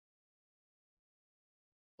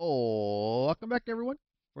Oh, welcome back, everyone.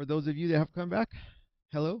 For those of you that have come back,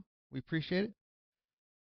 hello. We appreciate it.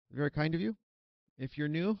 Very kind of you. If you're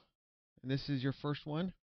new and this is your first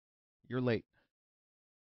one, you're late,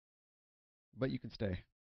 but you can stay,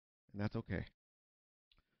 and that's okay.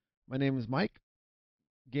 My name is Mike.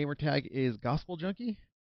 Gamer tag is Gospel Junkie.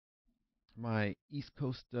 My East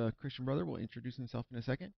Coast Christian brother will introduce himself in a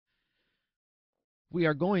second. We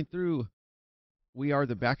are going through, we are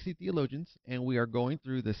the Backseat Theologians, and we are going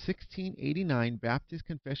through the 1689 Baptist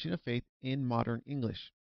Confession of Faith in Modern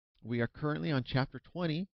English. We are currently on chapter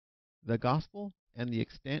 20, the Gospel and the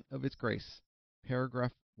Extent of Its Grace,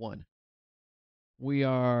 paragraph 1. We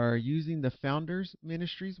are using the Founders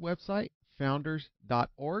Ministries website,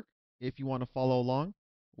 founders.org, if you want to follow along.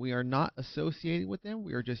 We are not associated with them.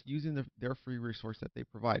 We are just using their free resource that they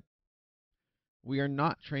provide. We are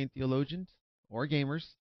not trained theologians or gamers.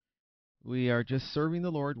 We are just serving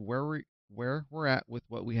the Lord where we're at with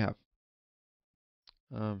what we have.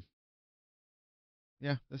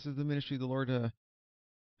 Yeah, this is the ministry the Lord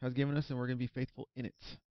has given us, and we're going to be faithful in it.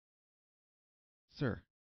 Sir,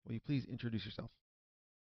 will you please introduce yourself?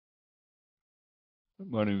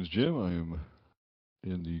 My name is Jim. I am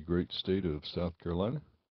in the great state of South Carolina,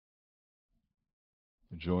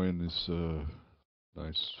 enjoying this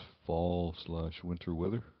nice fall/winter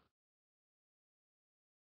weather.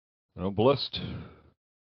 And I'm blessed.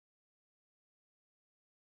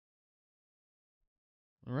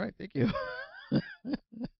 All right, thank you.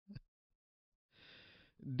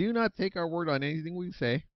 Do not take our word on anything we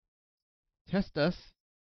say. Test us,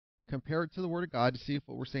 compare it to the Word of God to see if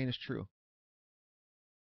what we're saying is true.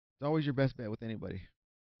 It's always your best bet with anybody.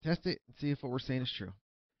 Test it and see if what we're saying is true.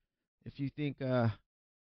 If you think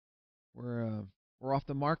we're off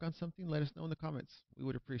the mark on something, let us know in the comments. We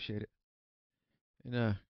would appreciate it.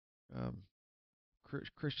 In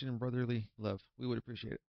Christian and brotherly love, we would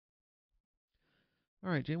appreciate it.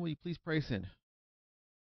 All right, Jane, will you please pray us in?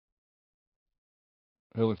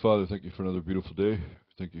 Heavenly Father, thank you for another beautiful day.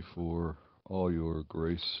 Thank you for all your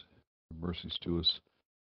grace and mercies to us.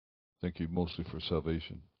 Thank you mostly for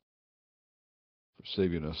salvation, for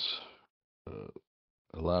saving us,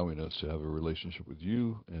 allowing us to have a relationship with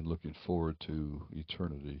you, and looking forward to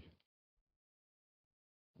eternity,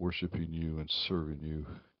 worshiping you and serving you.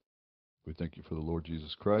 We thank you for the Lord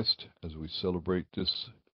Jesus Christ as we celebrate this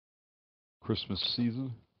Christmas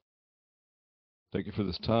season. Thank you for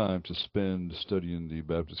this time to spend studying the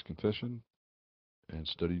Baptist Confession and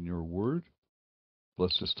studying your word.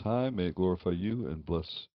 Bless this time. May it glorify you and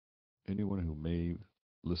bless anyone who may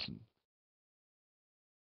listen.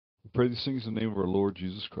 We pray these things in the name of our Lord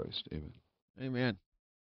Jesus Christ. Amen. Amen.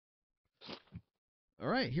 All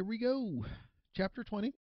right, here we go. Chapter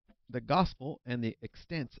 20, the Gospel and the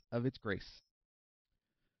Extent of Its Grace.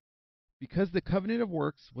 Because the covenant of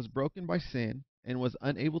works was broken by sin and was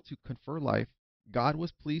unable to confer life, God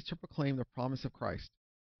was pleased to proclaim the promise of Christ,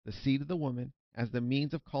 the seed of the woman, as the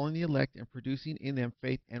means of calling the elect and producing in them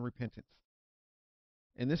faith and repentance.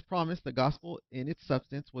 In this promise, the gospel in its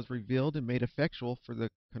substance was revealed and made effectual for the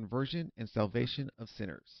conversion and salvation of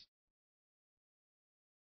sinners.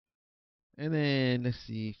 And then, let's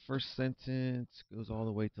see, first sentence goes all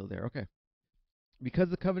the way till there. Okay. Because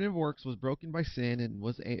the covenant of works was broken by sin and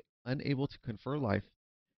was unable to confer life,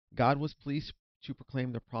 God was pleased to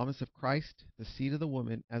proclaim the promise of Christ, the seed of the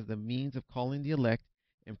woman, as the means of calling the elect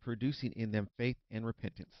and producing in them faith and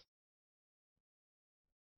repentance.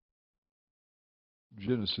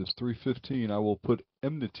 Genesis 3:15, I will put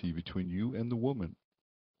enmity between you and the woman,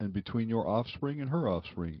 and between your offspring and her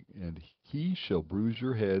offspring, and he shall bruise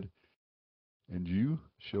your head, and you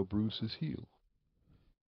shall bruise his heel.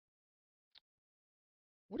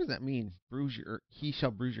 What does that mean? He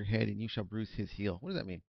shall bruise your head, and you shall bruise his heel. What does that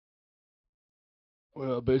mean?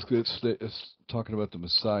 Well, basically, it's talking about the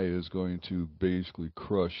Messiah is going to basically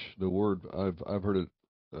crush the word. I've heard it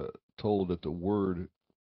told that the word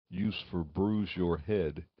used for bruise your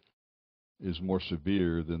head is more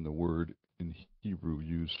severe than the word in Hebrew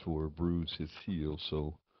used for bruise his heel.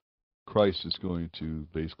 So Christ is going to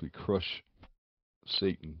basically crush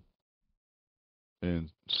Satan,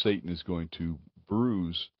 and Satan is going to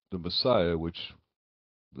bruise the Messiah, which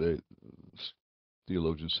the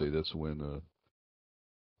theologians say that's when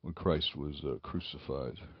Christ was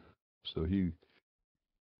crucified. So he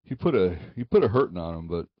put a hurting on him,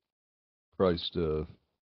 but Christ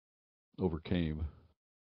overcame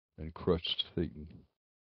and crushed Satan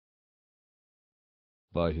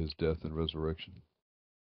by his death and resurrection.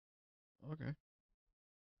 Okay.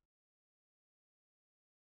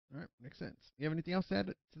 All right, makes sense. You have anything else to add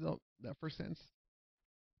to that first sentence?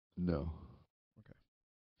 No.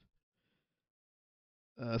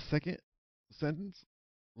 Second sentence,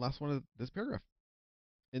 last one of this paragraph.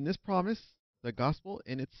 In this promise, the gospel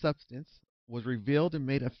in its substance was revealed and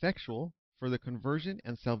made effectual for the conversion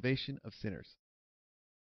and salvation of sinners.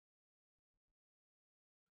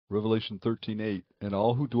 Revelation 13:8, and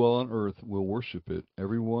all who dwell on earth will worship it,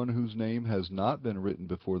 everyone whose name has not been written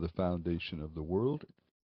before the foundation of the world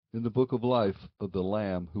in the book of life of the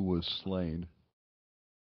Lamb who was slain.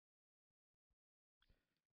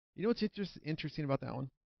 You know what's interesting about that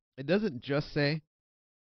one? It doesn't just say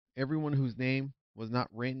everyone whose name was not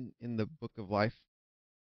written in the book of life.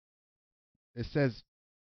 It says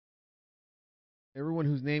everyone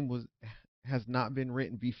whose name has not been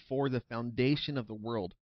written before the foundation of the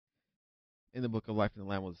world in the book of life and the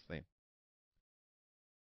Lamb was slain.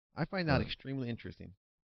 I find that Right. extremely interesting.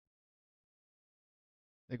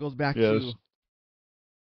 It goes back Yeah, to it's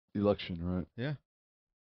election, right? yeah.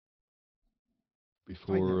 Find that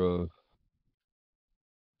Before,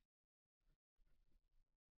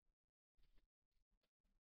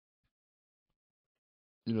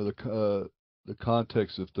 the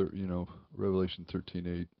context of Revelation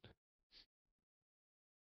 13:8,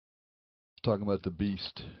 talking about the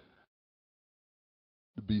beast.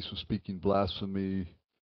 The beast was speaking blaspheming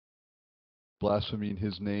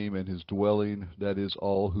his name and his dwelling, that is,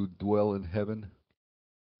 all who dwell in heaven.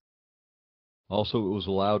 Also, it was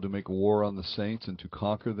allowed to make war on the saints and to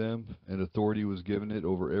conquer them, and authority was given it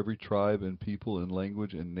over every tribe and people and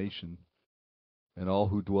language and nation. And all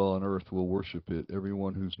who dwell on earth will worship it,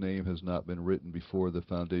 everyone whose name has not been written before the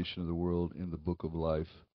foundation of the world in the book of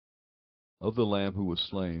life of the Lamb who was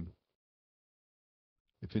slain.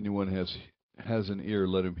 If anyone has an ear,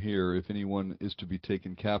 let him hear. If anyone is to be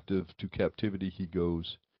taken captive, to captivity he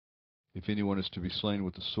goes. If anyone is to be slain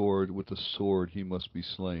with the sword he must be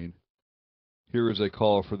slain. Here is a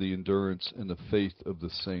call for the endurance and the faith of the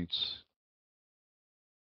saints.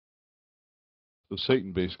 So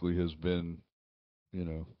Satan basically has been,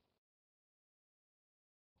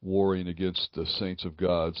 warring against the saints of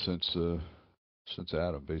God since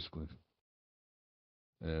Adam, basically,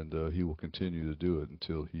 and he will continue to do it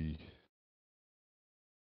until he's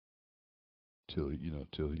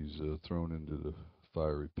thrown into the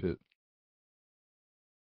fiery pit.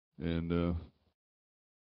 And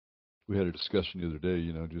we had a discussion the other day,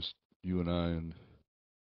 just you and I, and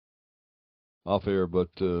off air, but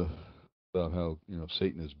about how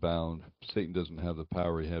Satan is bound. Satan doesn't have the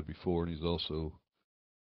power he had before, and he's also,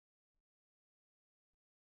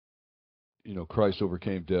 Christ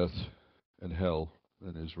overcame death and hell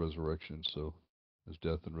in his resurrection, so his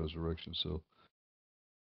death and resurrection. So,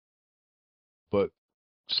 but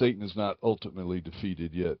Satan is not ultimately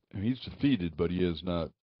defeated yet. I mean, he's defeated, but he is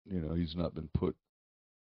not. He's not been put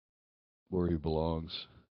where he belongs.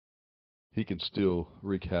 He can still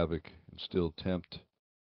wreak havoc and still tempt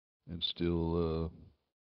and still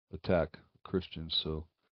attack Christians. So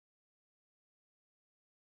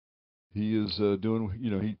he is doing.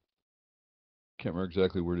 He can't remember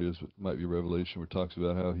exactly where it is, but it might be Revelation, where it talks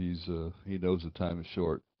about how he knows the time is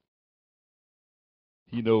short.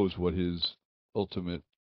 He knows what his ultimate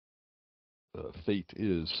fate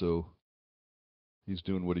is. So he's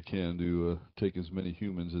doing what he can to take as many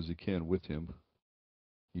humans as he can with him.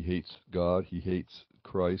 He hates God, he hates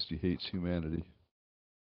Christ, he hates humanity.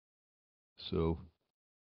 So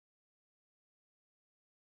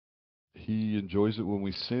he enjoys it when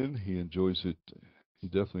we sin. He enjoys it. He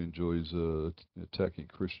definitely enjoys attacking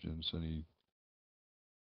Christians, and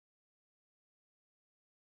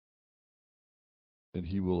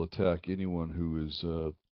he will attack anyone who is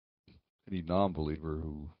any non-believer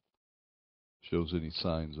who shows any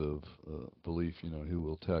signs of belief. He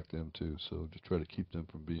will attack them too. So to try to keep them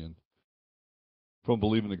from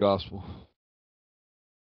believing the gospel.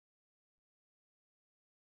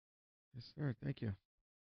 Yes, sir. Thank you.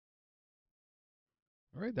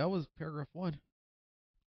 All right, that was paragraph 1.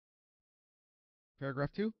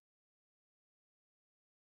 Paragraph 2.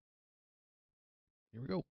 Here we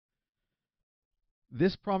go.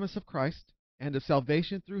 This promise of Christ and of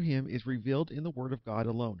salvation through him is revealed in the Word of God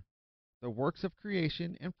alone. The works of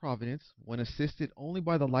creation and providence, when assisted only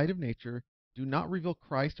by the light of nature, do not reveal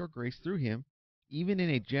Christ or grace through him, even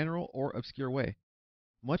in a general or obscure way.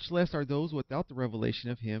 Much less are those without the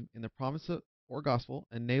revelation of him in the promise or gospel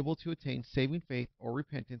enabled to attain saving faith or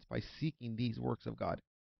repentance by seeking these works of God.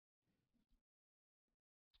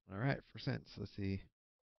 All right, for sense. Let's see.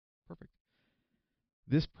 Perfect.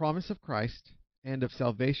 This promise of Christ and of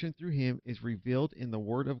salvation through him is revealed in the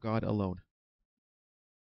Word of God alone.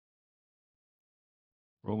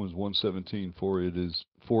 Romans 1:17, for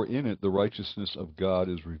in it the righteousness of God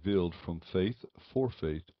is revealed from faith for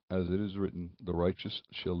faith, as it is written, the righteous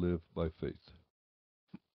shall live by faith.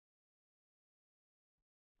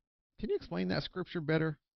 Can you explain that scripture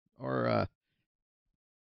better, or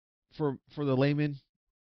for the layman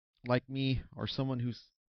like me, or someone who's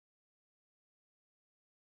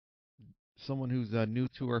new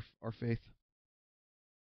to our faith?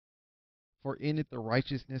 For in it the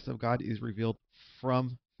righteousness of God is revealed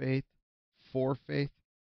from faith for faith.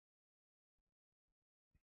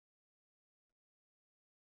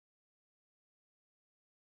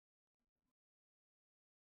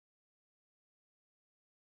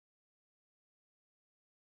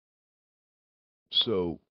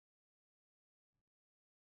 So,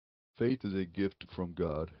 faith is a gift from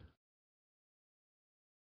God.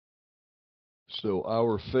 So,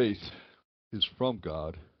 our faith is from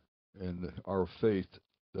God, and our faith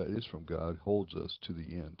that is from God holds us to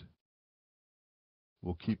the end.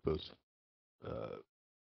 Will keep us. Uh,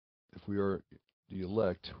 if we are the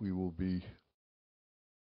elect, we will be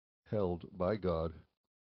held by God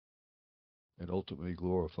and ultimately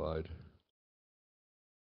glorified.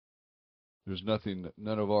 There's nothing,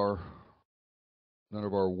 none of our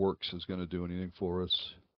works is going to do anything for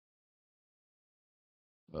us.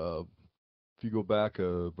 If you go back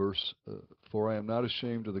a verse, for I am not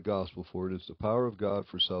ashamed of the gospel, for it is the power of God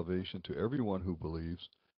for salvation to everyone who believes,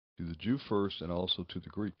 to the Jew first and also to the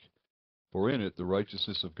Greek. For in it the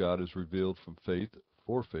righteousness of God is revealed from faith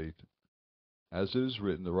for faith, as it is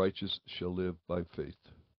written, the righteous shall live by faith.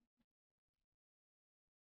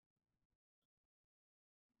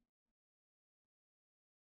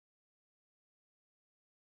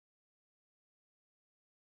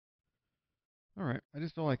 All right. I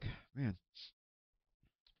just feel like, man,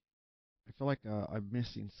 I feel like I'm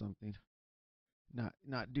missing something.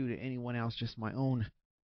 Not due to anyone else, just my own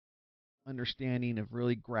understanding of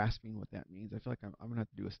really grasping what that means. I feel like I'm gonna have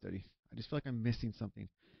to do a study. I just feel like I'm missing something.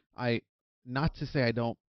 I Not to say I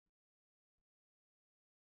don't.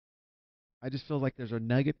 I just feel like there's a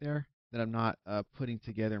nugget there that I'm not putting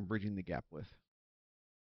together and bridging the gap with.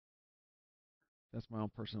 That's my own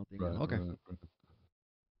personal thing. Right, Okay. right, right.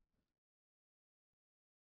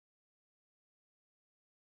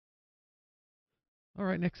 All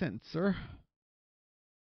right. Next sentence, sir.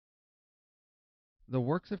 The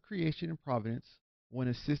works of creation and providence, when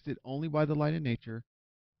assisted only by the light of nature,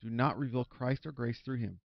 do not reveal Christ or grace through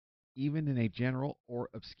him, even in a general or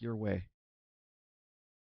obscure way.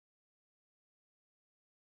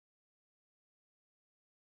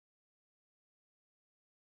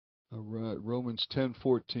 All right. Romans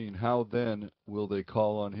 10:14. How then will they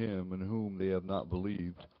call on him in whom they have not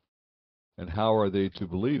believed? And how are they to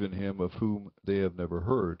believe in him of whom they have never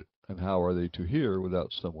heard? And how are they to hear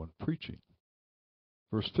without someone preaching?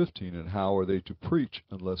 Verse 15. And how are they to preach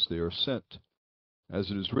unless they are sent? As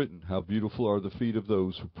it is written, how beautiful are the feet of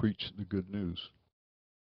those who preach the good news.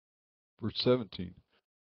 Verse 17.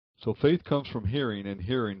 So faith comes from hearing, and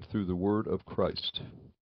hearing through the word of Christ.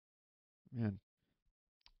 Man,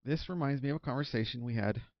 this reminds me of a conversation we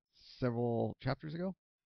had several chapters ago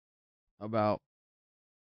about,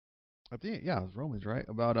 I think, yeah, it was Romans, right?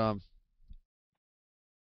 About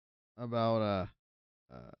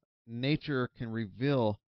nature can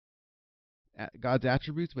reveal God's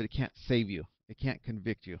attributes, but it can't save you. It can't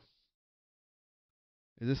convict you.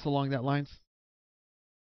 Is this along that lines?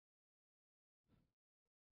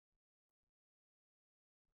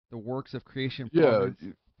 The works of creation Yeah,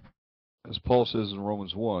 providence. as Paul says in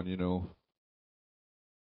Romans 1,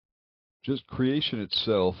 just creation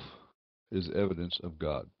itself is evidence of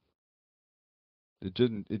God. It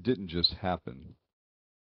didn't just happen.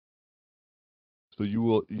 So you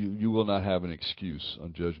will not have an excuse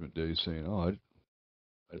on Judgment Day saying, "Oh,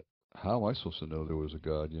 how am I supposed to know there was a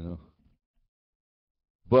God?"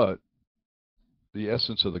 But the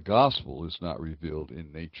essence of the gospel is not revealed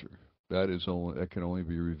in nature. That can only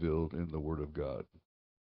be revealed in the Word of God,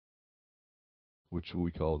 which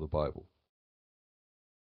we call the Bible.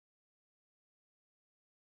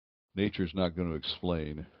 Nature is not going to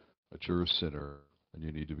explain that you're a sinner and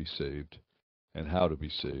you need to be saved and how to be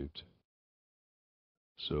saved.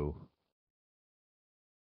 So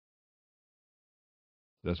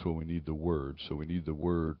that's what we need the Word. So we need the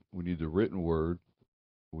Word, we need the written Word,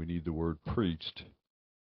 we need the Word preached,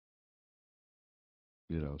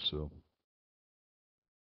 so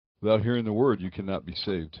without hearing the Word, you cannot be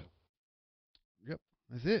saved. Yep,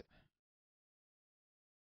 that's it.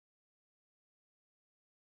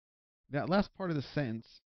 That last part of the sentence,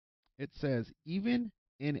 it says, even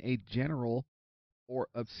in a general or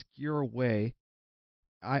obscure way.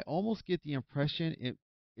 I almost get the impression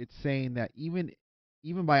it's saying that even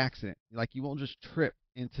by accident, like you won't just trip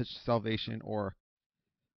into salvation, or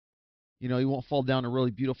you won't fall down a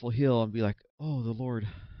really beautiful hill and be like, "Oh, the Lord,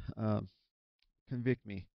 um, convict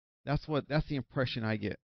me." That's the impression I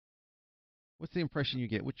get. What's the impression you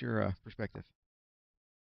get? What's your perspective?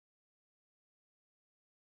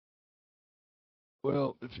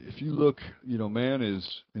 Well, if you look, man is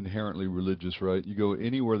inherently religious, right? You go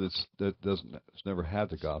anywhere that's never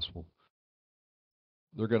had the gospel,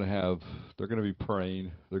 they're going to have they're going to be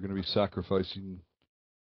praying, they're going to be sacrificing,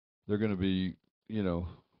 they're going to be, you know,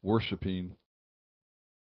 worshiping.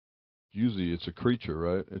 Usually it's a creature,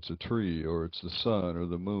 right? It's a tree, or it's the sun, or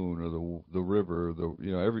the moon, or the river, or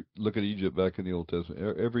every look at Egypt back in the Old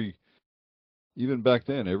Testament. Every even back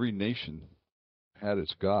then, every nation had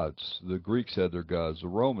its gods. The Greeks had their gods. The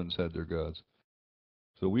Romans had their gods.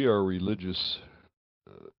 So uh, we are religious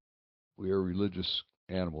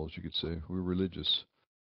animals, you could say. We're religious.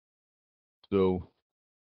 So,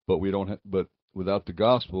 but we don't. But without the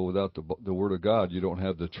gospel, without the word of God, you don't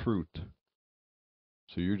have the truth.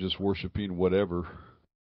 So you're just worshiping whatever,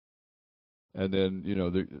 and then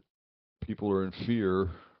the people are in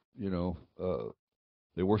fear. You know,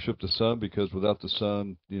 they worship the sun because without the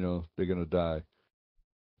sun, they're gonna die.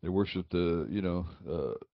 They worship the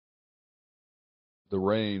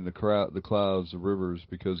rain, the clouds, the rivers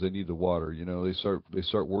because they need the water. They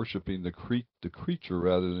start worshiping the creature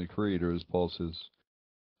rather than the creator, as Paul says.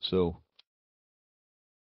 So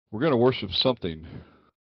we're going to worship something,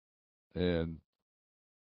 and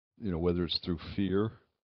whether it's through fear.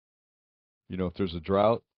 If there's a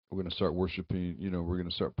drought, we're going to start worshiping. We're going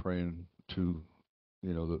to start praying to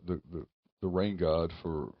the rain god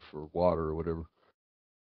for water or whatever.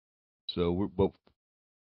 But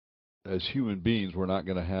as human beings, we're not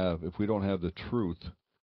going to have, if we don't have the truth,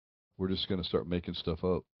 we're just going to start making stuff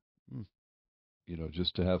up. Mm.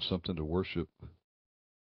 Just to have something to worship.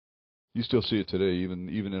 You still see it today,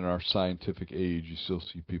 even in our scientific age. You still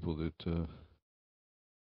see people that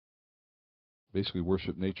basically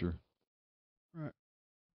worship nature. Right.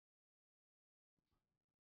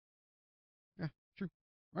 Yeah. True.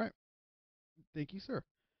 All right. Thank you, sir.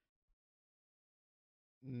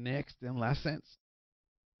 Next and last sentence.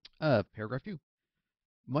 Paragraph 2.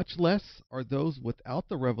 Much less are those without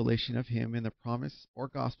the revelation of him in the promise or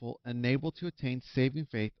gospel enabled to attain saving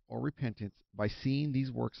faith or repentance by seeing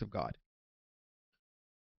these works of God.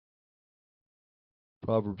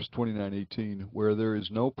 Proverbs 29:18, where there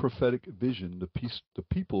is no prophetic vision, the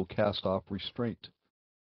people cast off restraint.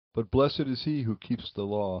 But blessed is he who keeps the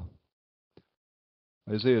law.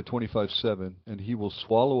 Isaiah 25:7, and he will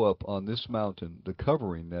swallow up on this mountain the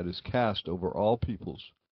covering that is cast over all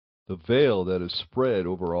peoples, the veil that is spread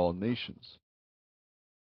over all nations.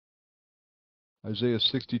 Isaiah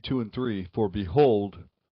 62:3, for behold,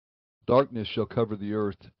 darkness shall cover the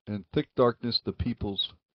earth, and thick darkness the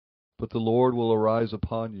peoples. But the Lord will arise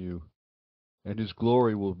upon you, and his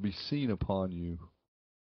glory will be seen upon you.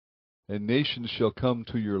 And nations shall come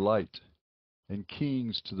to your light, and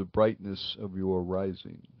kings to the brightness of your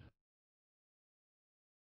rising.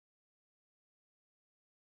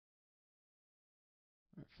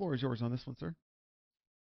 The floor is yours on this one, sir.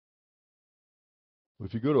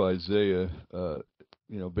 If you go to Isaiah,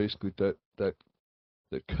 basically that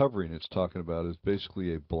covering it's talking about is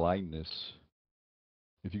basically a blindness.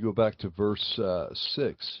 If you go back to verse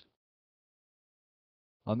 6,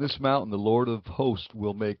 on this mountain the Lord of hosts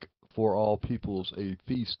will make for all peoples a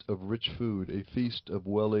feast of rich food, a feast of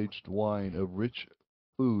well-aged wine, of rich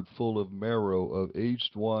food full of marrow, of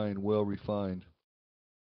aged wine well refined.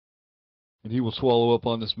 And he will swallow up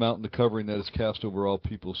on this mountain the covering that is cast over all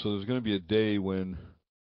people. So there's going to be a day when,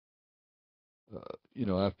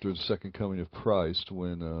 after the second coming of Christ,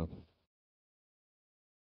 when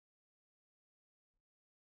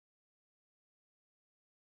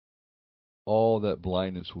all that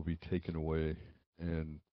blindness will be taken away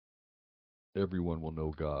and everyone will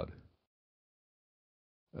know God.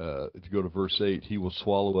 If you go to verse 8, he will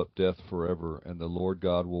swallow up death forever, and the Lord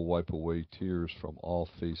God will wipe away tears from all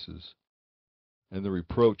faces. And the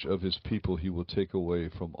reproach of his people he will take away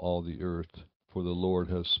from all the earth, for the Lord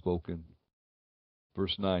has spoken.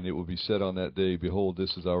 Verse 9, it will be said on that day, behold,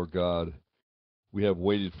 this is our God. We have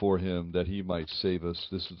waited for him that he might save us.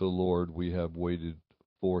 This is the Lord, we have waited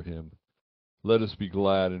for him. Let us be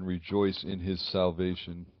glad and rejoice in his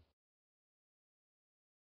salvation.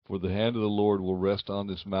 For the hand of the Lord will rest on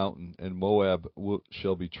this mountain, and Moab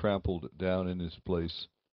shall be trampled down in his place,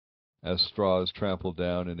 as straw is trampled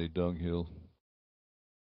down in a dunghill.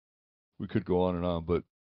 We could go on, but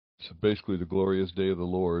it's basically the glorious day of the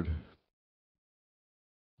Lord.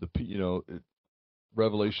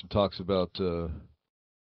 Revelation talks about the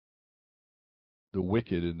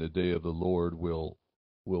wicked in the day of the Lord will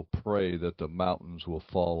pray that the mountains will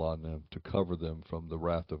fall on them to cover them from the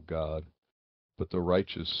wrath of God. But the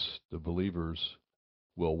righteous, the believers,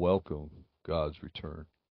 will welcome God's return.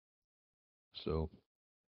 So,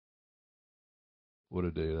 what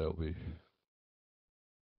a day that will be.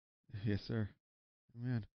 Yes, sir.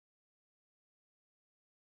 Amen.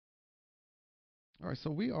 All right, so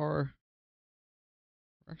we're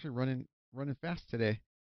actually running fast today.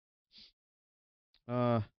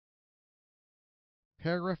 Uh,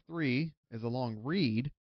 Paragraph 3 is a long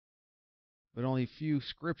read, but only a few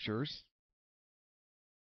scriptures.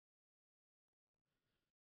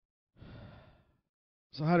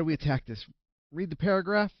 So how do we attack this? Read the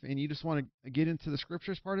paragraph, and you just want to get into the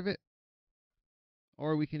scriptures part of it,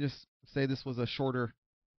 or we can just say this was a shorter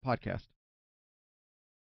podcast.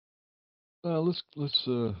 Let's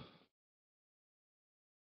at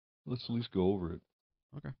least go over it.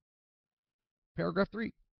 Okay. Paragraph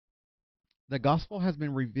 3. The gospel has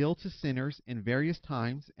been revealed to sinners in various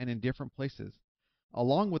times and in different places,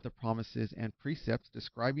 along with the promises and precepts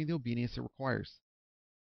describing the obedience it requires.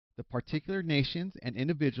 The particular nations and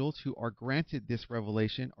individuals who are granted this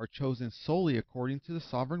revelation are chosen solely according to the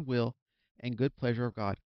sovereign will and good pleasure of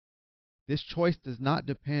God. This choice does not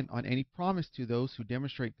depend on any promise to those who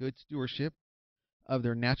demonstrate good stewardship of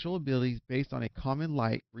their natural abilities based on a common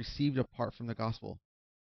light received apart from the gospel.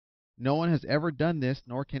 No one has ever done this,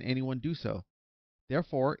 nor can anyone do so.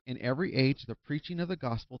 Therefore, in every age, the preaching of the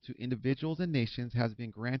gospel to individuals and nations has been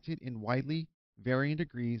granted in widely varying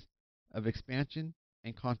degrees of expansion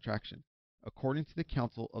and contraction, according to the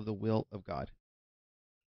counsel of the will of God.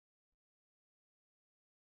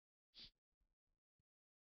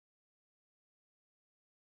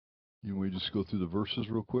 You want me to just go through the verses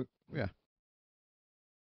real quick? Yeah.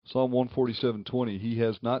 Psalm 147:20. He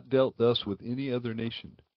has not dealt thus with any other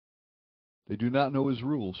nation. They do not know his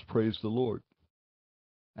rules. Praise the Lord.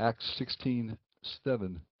 Acts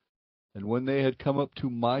 16:7. And when they had come up to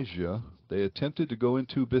Mysia, they attempted to go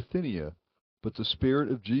into Bithynia, but the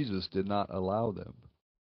Spirit of Jesus did not allow them.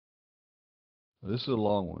 Now, this is a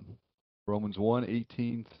long one. Romans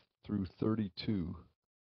 1:18 through 32.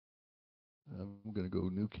 I'm going to go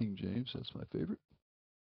New King James. That's my favorite.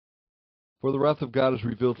 For the wrath of God is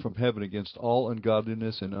revealed from heaven against all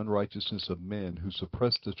ungodliness and unrighteousness of men who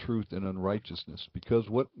suppress the truth in unrighteousness, because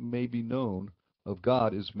what may be known of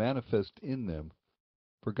God is manifest in them,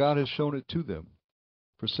 for God has shown it to them.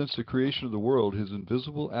 For since the creation of the world, his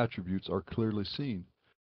invisible attributes are clearly seen,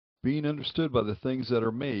 being understood by the things that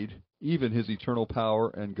are made, even his eternal power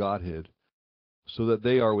and Godhead, so that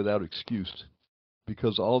they are without excuse.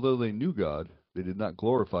 Because although they knew God, they did not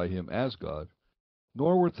glorify him as God,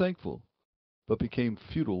 nor were thankful, but became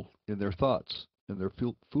futile in their thoughts, and their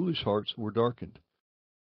foolish hearts were darkened.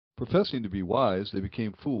 Professing to be wise, they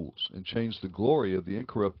became fools, and changed the glory of the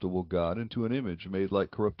incorruptible God into an image made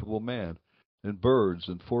like corruptible man, and birds,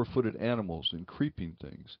 and four-footed animals, and creeping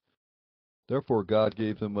things. Therefore God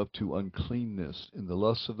gave them up to uncleanness in the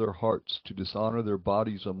lusts of their hearts, to dishonor their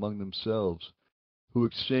bodies among themselves, who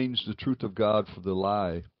exchanged the truth of God for the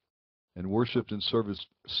lie, and worshipped and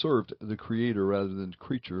served the Creator rather than the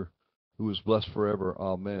creature, who is blessed forever.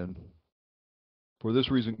 Amen. For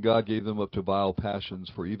this reason God gave them up to vile passions,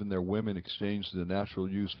 for even their women exchanged the natural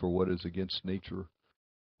use for what is against nature.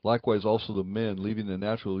 Likewise also the men, leaving the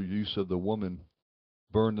natural use of the woman,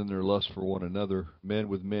 burned in their lust for one another, men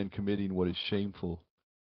with men committing what is shameful,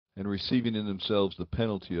 and receiving in themselves the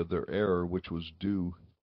penalty of their error which was due.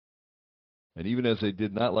 And even as they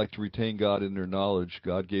did not like to retain God in their knowledge,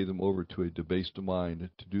 God gave them over to a debased mind,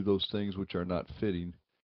 to do those things which are not fitting,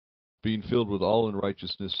 being filled with all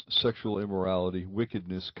unrighteousness, sexual immorality,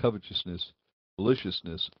 wickedness, covetousness,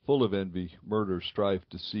 maliciousness, full of envy, murder, strife,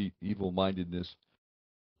 deceit, evil-mindedness.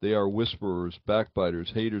 They are whisperers, backbiters,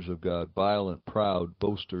 haters of God, violent, proud,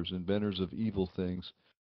 boasters, inventors of evil things,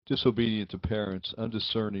 disobedient to parents,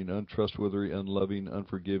 undiscerning, untrustworthy, unloving,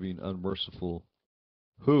 unforgiving, unmerciful,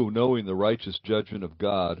 who, knowing the righteous judgment of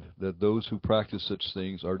God, that those who practice such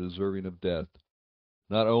things are deserving of death,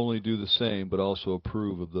 not only do the same, but also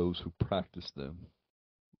approve of those who practice them.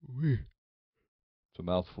 Oui. It's a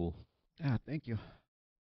mouthful. Ah, thank you.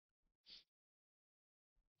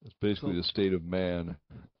 It's basically So, the state of man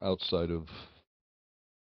outside of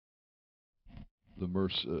the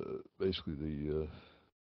basically the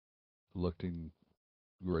electing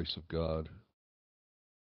grace of God.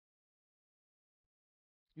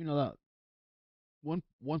 that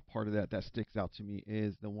one part of that sticks out to me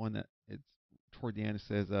is the one that it's toward the end. It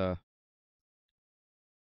says,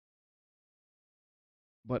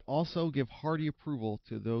 but also give hearty approval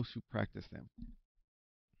to those who practice them.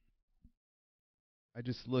 I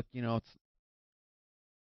just look, I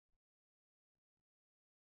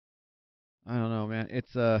don't know, man.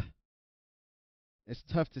 It's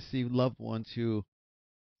tough to see loved ones who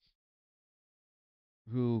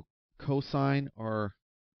co-sign or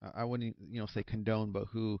I wouldn't say condone, but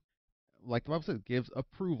who, like the Bible says, gives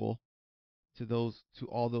approval to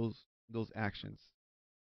all those actions.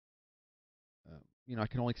 I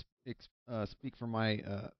can only speak for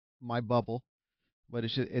my bubble, but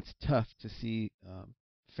it's tough to see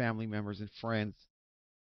family members and friends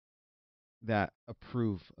that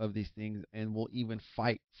approve of these things and will even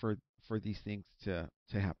fight for these things to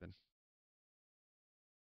happen.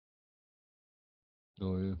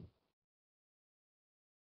 Oh yeah,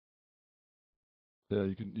 yeah.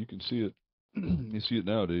 You can see it. You see it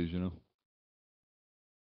nowadays.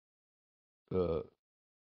 Uh,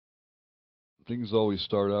 things always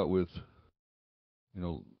start out with you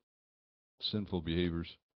know sinful behaviors.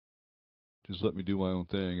 Just let me do my own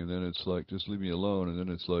thing, and then it's like just leave me alone, and then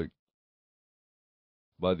it's like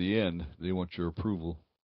by the end they want your approval,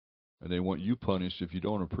 and they want you punished if you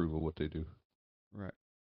don't approve of what they do. Right.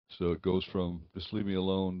 So it goes from just leave me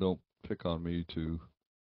alone, don't pick on me, to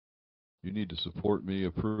you need to support me,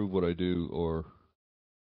 approve what I do, or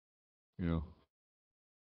you know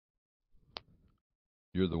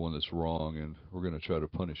you're the one that's wrong, and we're going to try to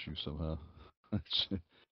punish you somehow.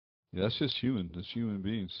 Yeah, that's just human. That's human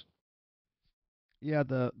beings. Yeah,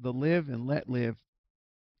 the live and let live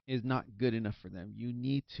is not good enough for them. You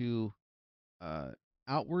need to uh,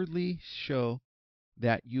 outwardly show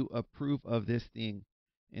that you approve of this thing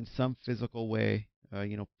in some physical way.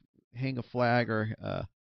 Hang a flag or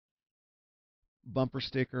bumper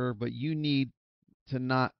sticker, but you need to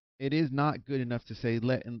not. It is not good enough to say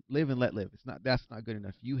let and live and let live. It's not. That's not good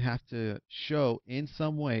enough. You have to show in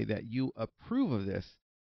some way that you approve of this,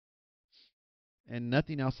 and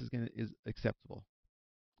nothing else is acceptable.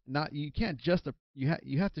 Not you can't just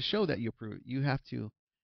you have to show that you approve. You have to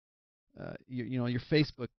your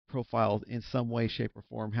Facebook profile in some way, shape, or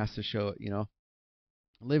form has to show it.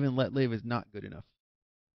 Live and let live is not good enough.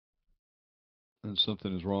 And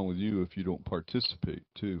something is wrong with you if you don't participate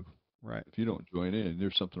too. Right. If you don't join in,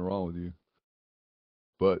 there's something wrong with you.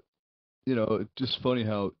 But it's just funny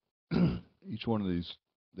how each one of these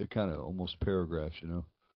they're kind of almost paragraphs.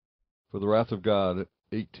 For the wrath of God,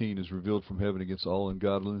 18, is revealed from heaven against all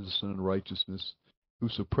ungodliness and unrighteousness, who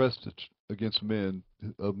suppress against men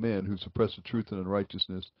who suppress the truth and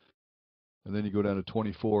unrighteousness. And then you go down to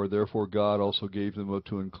 24. Therefore God also gave them up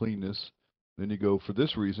to uncleanness. Then you go, for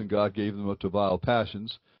this reason God gave them up to vile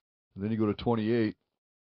passions. And then you go to 28.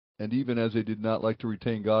 And even as they did not like to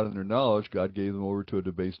retain God in their knowledge, God gave them over to a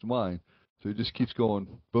debased mind. So it just keeps going,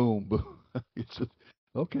 boom, boom. It's just,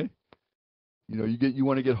 okay. You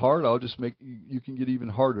want to get hard. I'll just make you can get even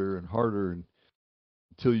harder and harder, and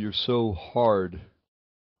until you're so hard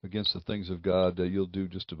against the things of God that you'll do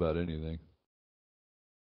just about anything.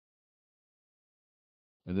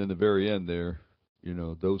 And then the very end there,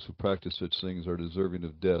 those who practice such things are deserving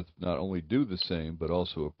of death. Not only do the same, but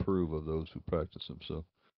also approve of those who practice them. So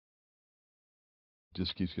it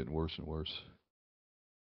just keeps getting worse and worse.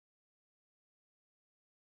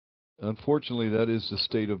 Unfortunately, that is the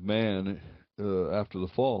state of man after the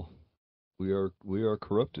fall. We are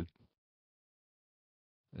corrupted,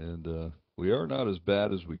 and we are not as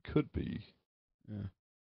bad as we could be. Yeah.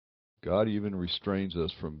 God even restrains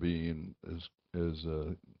us from being as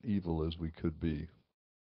evil as we could be.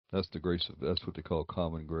 That's the grace of that's what they call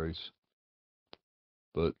common grace.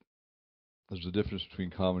 But there's a difference between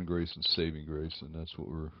common grace and saving grace, and that's what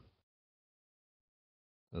we're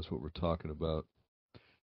talking about.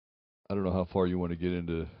 I don't know how far you want to get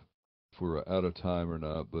into if we're out of time or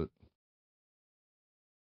not, but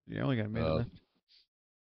Yeah, I only got a minute uh, left.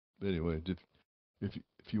 anyway,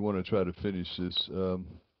 if you want to try to finish this,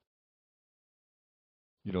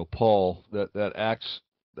 Paul, that Acts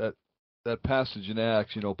that that passage in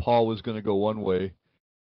Acts, Paul was going to go one way.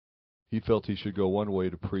 He felt he should go one way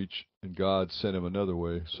to preach, and God sent him another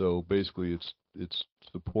way. So basically, it's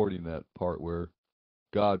supporting that part where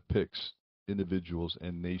God picks individuals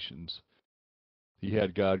and nations. He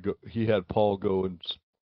had Paul go and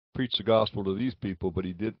preach the gospel to these people, but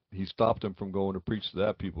he stopped him from going to preach to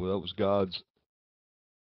that people. That was God's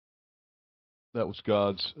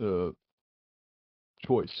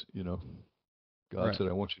choice. God Right. said,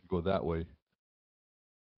 "I want you to go that way."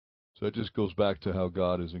 So it just goes back to how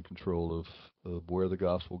God is in control of where the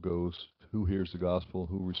gospel goes, who hears the gospel,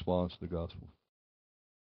 who responds to the gospel.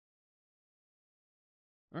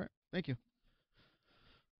 All right. Thank you.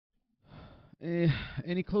 Eh,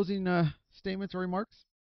 any closing statements or remarks?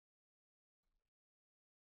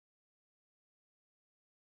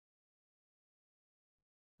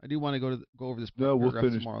 I do want to go over this No, we'll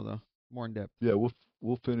paragraph finish. tomorrow, though, more in depth. Yeah,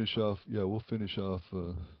 we'll finish off. Yeah, we'll finish off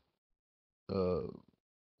uh,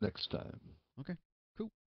 next time. Okay,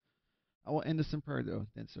 cool. I will end this in prayer, though,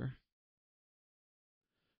 then, sir.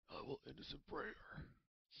 I will end this in prayer,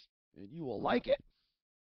 and you will like it.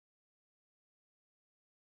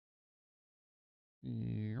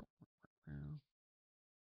 Yep.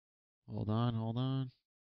 Hold on, hold on.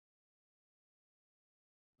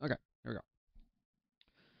 Okay, here we go.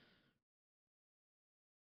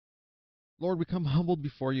 Lord, we come humbled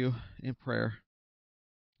before you in prayer.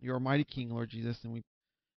 You are mighty King, Lord Jesus, and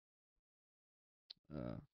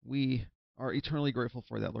we are eternally grateful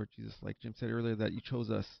for that, Lord Jesus. Like Jim said earlier, that you chose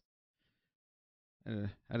us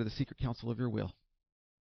out of the secret counsel of your will.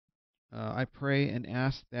 I pray and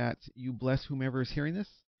ask that you bless whomever is hearing this,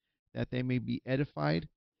 that they may be edified,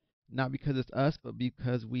 not because it's us, but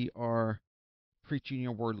because we are preaching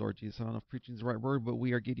your word, Lord Jesus. I don't know if preaching is the right word, but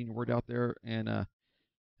we are getting your word out there and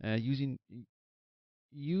using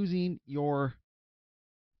your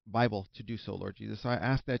Bible to do so, Lord Jesus. I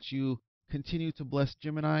ask that you continue to bless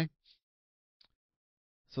Jim and I,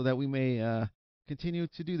 so that we may continue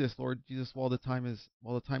to do this, Lord Jesus, while the time is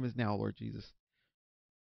now, Lord Jesus.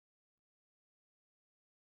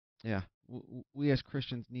 Yeah, we as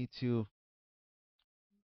Christians need to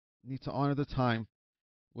honor the time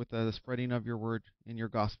with the spreading of your word and your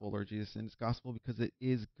gospel, Lord Jesus. And it's gospel because it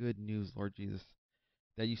is good news, Lord Jesus,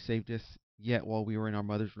 that you saved us yet while we were in our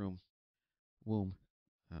mother's womb.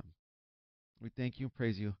 Um, we thank you and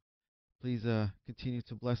praise you. Please continue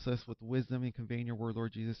to bless us with wisdom in conveying your word,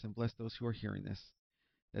 Lord Jesus, and bless those who are hearing this,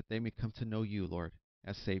 that they may come to know you, Lord,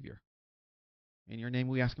 as Savior. In your name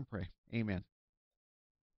we ask and pray. Amen.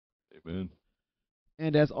 Amen.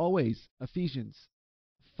 And as always, Ephesians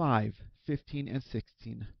 5:15 and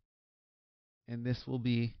 16. And this will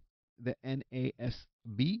be the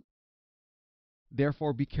NASB.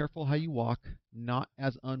 Therefore, be careful how you walk, not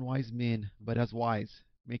as unwise men, but as wise,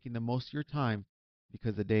 making the most of your time,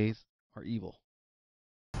 because the days are evil.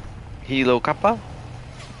 Hilo Kappa.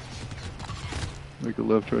 Make a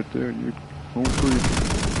left right there, and you're home free.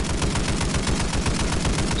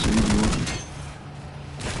 It's an easy one.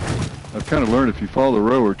 I've kind of learned if you follow the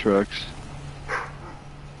railroad tracks,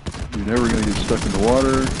 you're never going to get stuck in the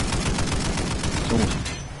water.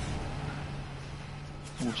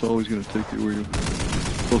 It's almost always going to take you where you're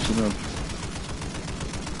close enough.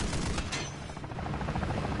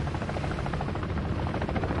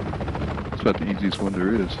 It's about the easiest one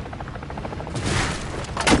there is.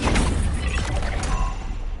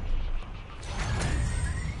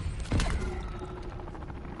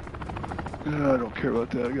 I don't care about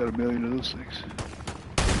that. I got a million of those things.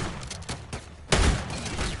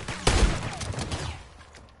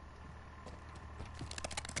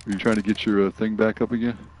 Are you trying to get your thing back up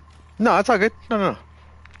again? No, it's all good. No.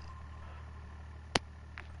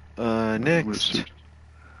 Next.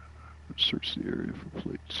 Let's search the area for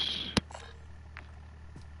plates.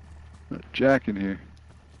 Not Jack in here.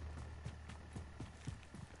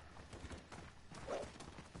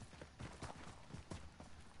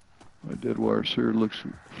 My dead wire sure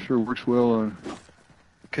works well on.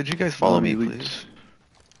 Could you guys follow me, elites. please?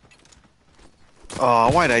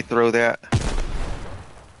 Oh, why'd I throw that?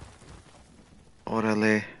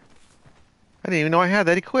 Orale. I didn't even know I had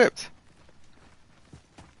that equipped.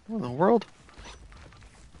 What in the world?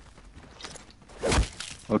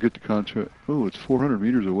 I'll get the contract. Oh, it's 400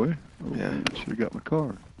 meters away. Oh, Yeah. man, I should have got my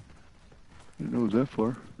car. Didn't know it was that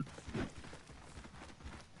far.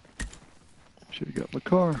 Should have got my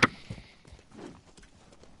car.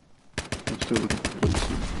 I'm still looking for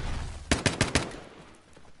places.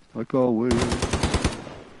 Like always.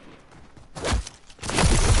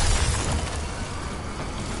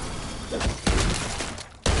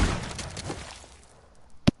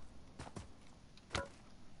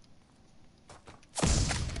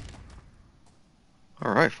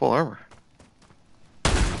 All right, full armor.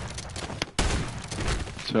 That's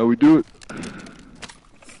how we do it.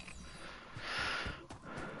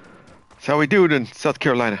 That's how we do it in South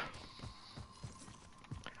Carolina.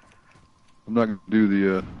 I'm not gonna do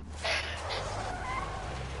the.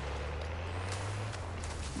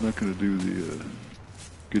 I'm not gonna do the.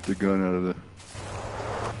 Get the gun out of the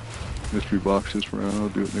mystery box this round. I'll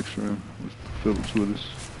do it next round with Phillips with us.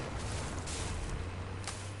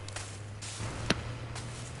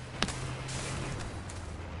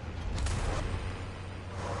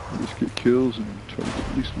 Just get kills and try to get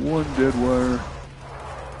at least one dead wire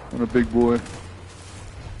on a big boy.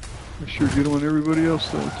 I sure get on everybody else,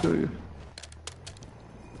 though, I tell you.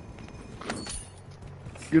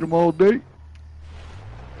 Get them all day.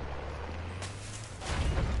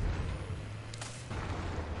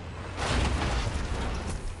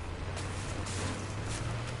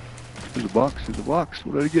 There's a box, there's a box.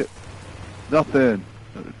 What did I get? Nothing.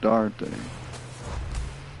 Not a darn thing.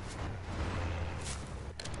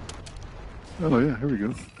 Oh yeah, here we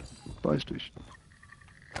go. Buy station.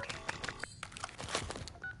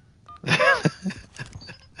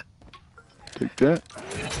 Take that.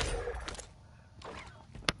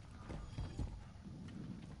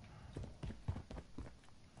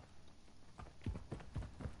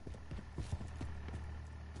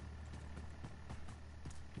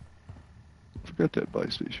 Forgot that buy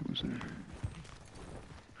station was there.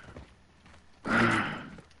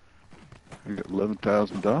 I got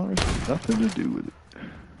 $11,000. Nothing to do with it.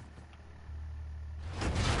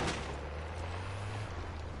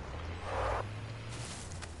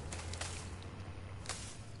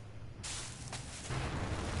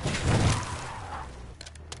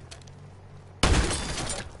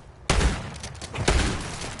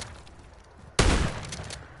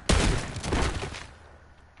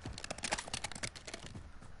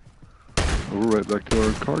 We're right back to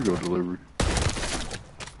our cargo delivery.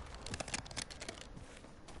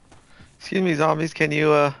 Excuse me, zombies. Can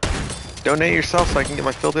you donate yourself so I can get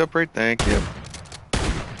my filter upgrade? Thank you.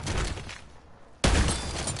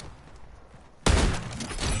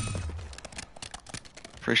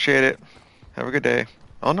 Appreciate it. Have a good day.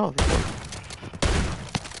 Oh no.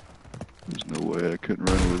 There's no way I couldn't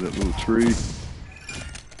run over that little tree.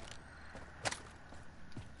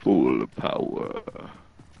 Full of power.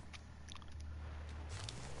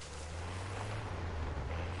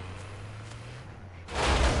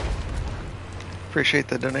 Appreciate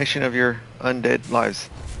the donation of your undead lives.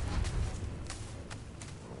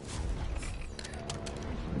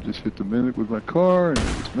 I just hit the mimic with my car and it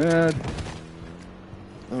was mad.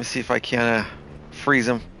 Let me see if I can freeze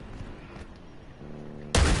him.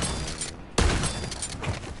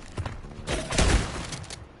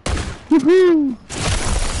 Woohoo!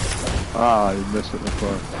 Ah, I messed up my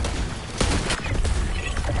car.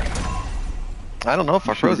 I don't know if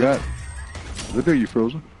I froze it. Look at you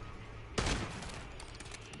frozen.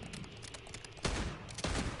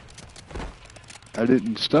 I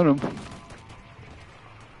didn't stun him.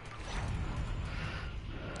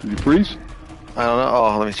 Did he freeze? I don't know.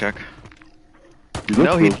 Oh, let me check.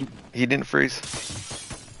 No, he didn't freeze.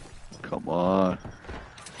 Come on.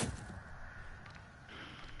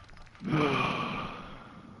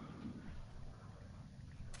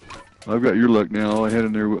 I've got your luck now. All I had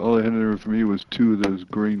in there for me was 2 of those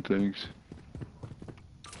green things.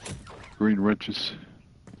 Green wrenches.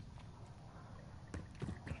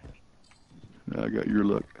 Now I got your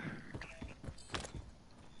luck.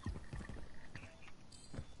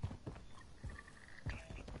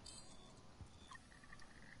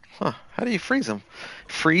 Huh. How do you freeze them?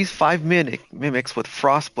 Freeze 5 mimics with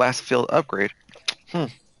Frost Blast Field upgrade.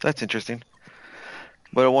 That's interesting.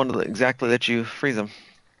 But I wanted to exactly let you freeze them.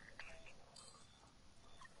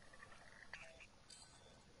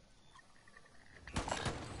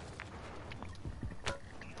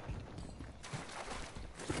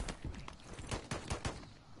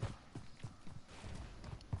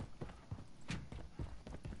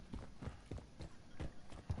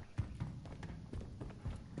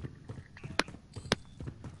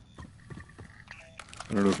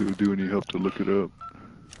 I don't know if it would do any help to look it up.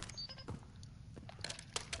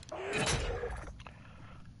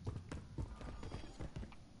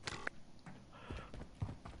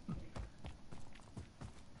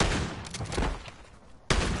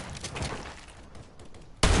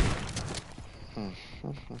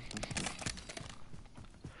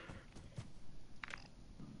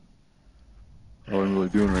 All I'm really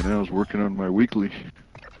doing right now is working on my weekly.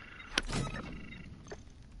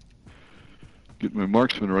 Get my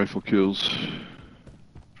marksman rifle kills.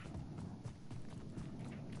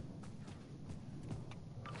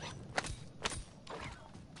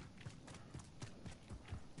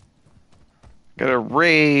 Got a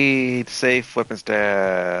raid safe weapon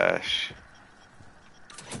stash.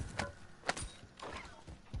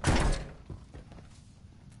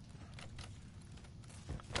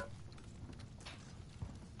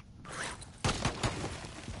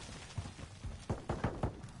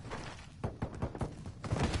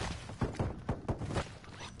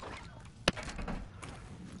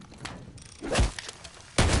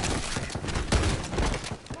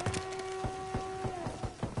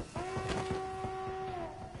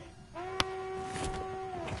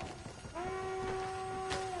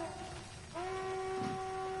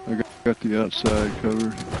 Got the outside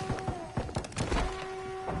covered.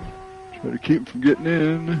 Try to keep him from getting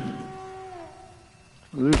in.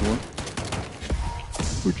 Oh, there's one.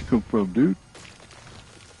 Where'd you come from, dude?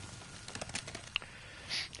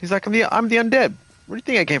 He's like, I'm the undead. Where do you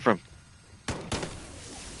think I came from?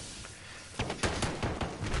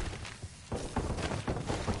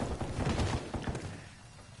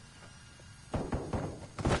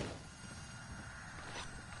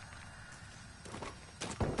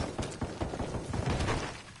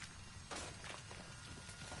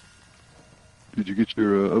 Did you get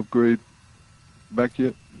your upgrade back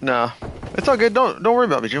yet? Nah, it's all good. Don't worry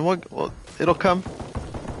about me, Jim. It'll come.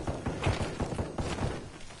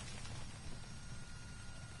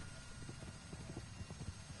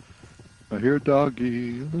 I hear a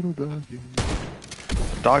doggy, a little doggy.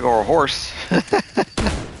 Dog or a horse.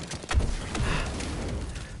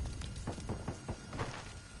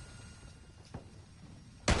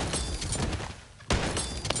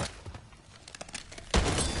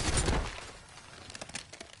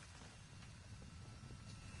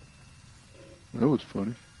 That was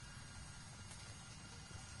funny.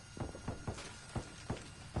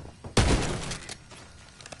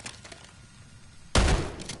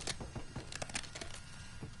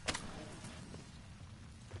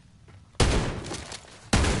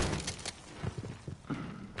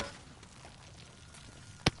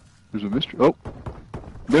 There's a mystery. Oh,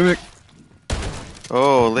 Mimic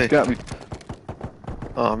Holy. got me.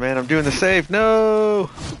 Oh man, I'm doing the save. No.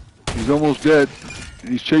 He's almost dead.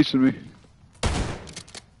 He's chasing me.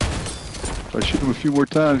 If I shoot him a few more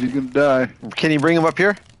times, he's gonna die. Can you bring him up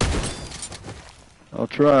here? I'll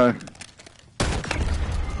try.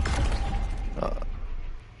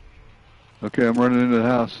 Okay, I'm running into the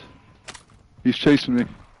house. He's chasing me.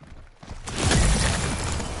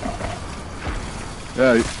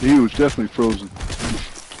 Yeah, he was definitely frozen.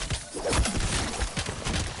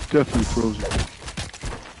 Definitely frozen.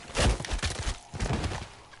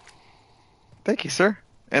 Thank you, sir.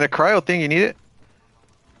 And a cryo thing, you need it?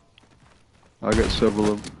 I got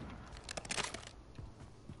several of them.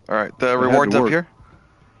 Alright, the had to reward's up work. here.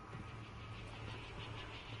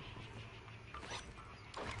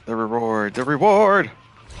 The reward, the reward!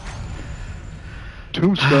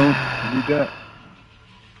 Tombstone. I need that.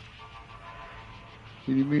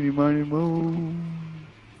 Eeny, meeny, miny, mo.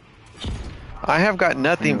 I have got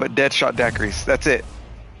nothing Yeah. but Deadshot daiquiris. That's it.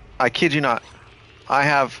 I kid you not. I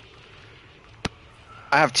have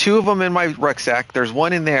 2 of them in my rucksack. There's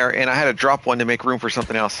one in there, and I had to drop one to make room for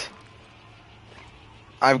something else.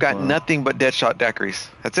 I've got Wow. nothing but Deadshot daiquiris.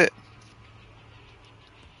 That's it.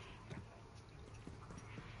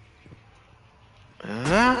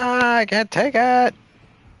 I can't take it. I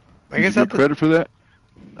Did guess you get credit for that?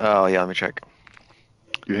 Oh yeah, let me check.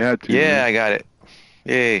 You had to. Yeah, man. I got it.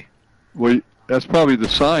 Yay. Well, that's probably the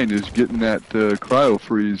sign is getting that cryo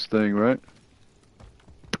freeze thing, right?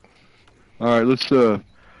 All right, let's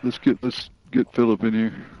get Philip in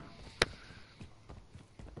here.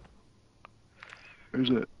 There's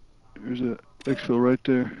that exfil right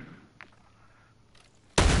there.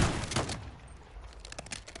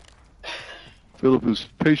 Philip is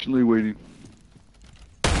patiently waiting.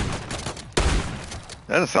 That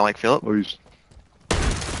doesn't sound like Philip. Oh, he's You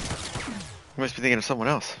must be thinking of someone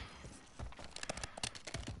else.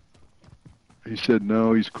 he said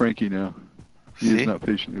no. He's cranky now. He See? is not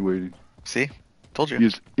patiently waiting. See? Told you. He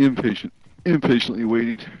is impatiently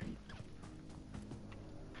waiting.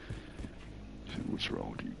 So what's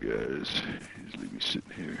wrong with you guys? Just leave me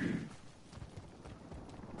sitting here.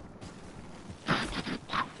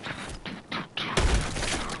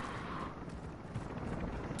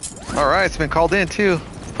 Alright, it's been called in too.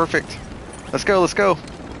 Perfect. Let's go, let's go.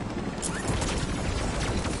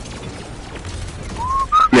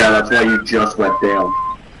 Yeah, that's why you just went down.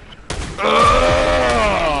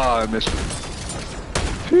 I missed it.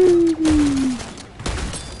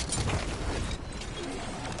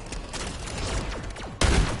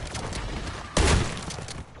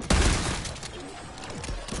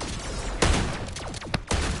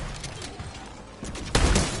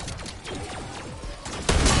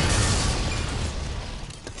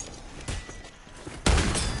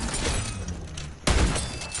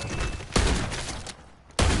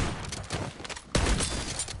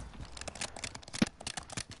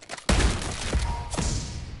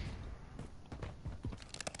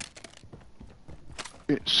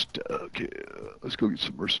 It's stuck. Yeah. Let's go get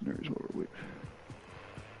some mercenaries while we're waiting.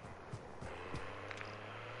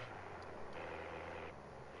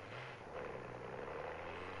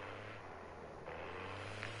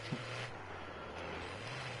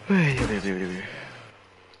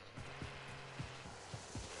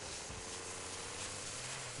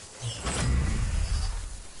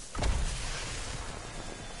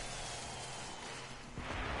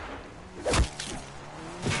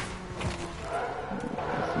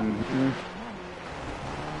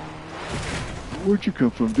 Where'd you come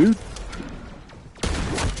from, dude?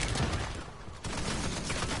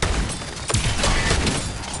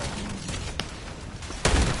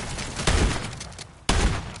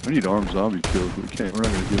 I need armed zombie kills, but we're not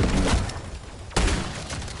gonna get them now.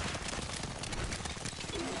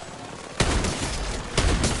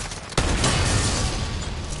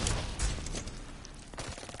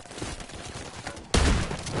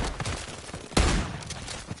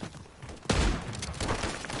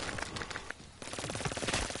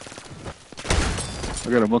 I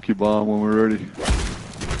got a monkey bomb when we're ready.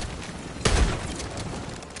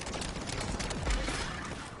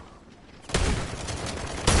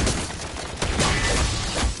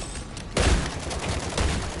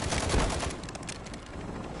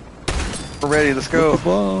 We're ready, let's go. Monkey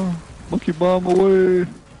bomb! Monkey bomb away!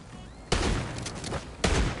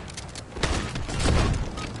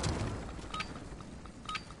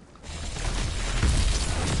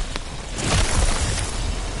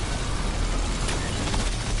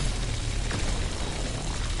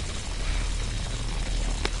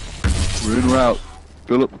 We're en route,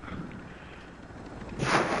 Philip.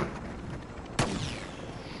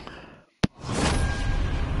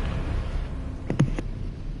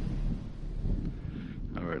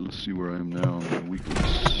 Alright, let's see where I am now on the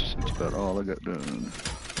weekends. That's about all I got done.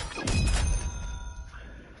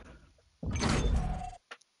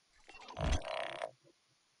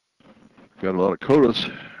 Got a lot of quotas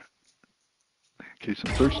in case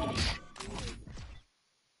I'm thirsty.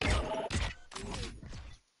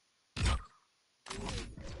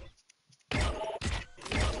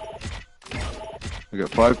 I got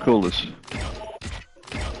 5 colas.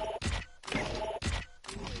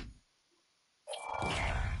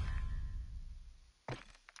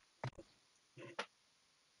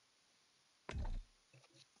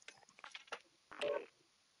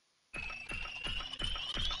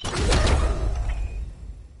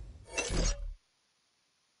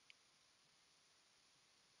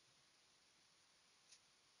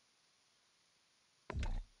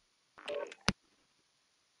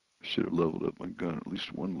 Should have leveled up my gun at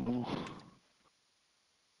least 1 level.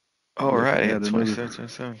 Alright, Add 27,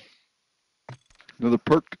 27. Another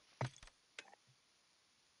perk.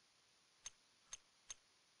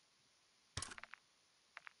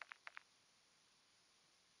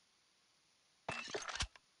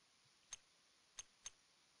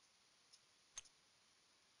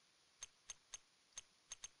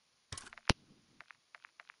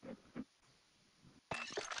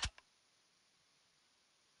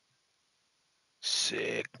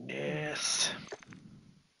 Sickness.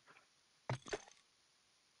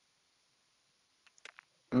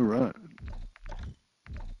 Alright.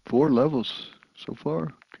 4 levels so far.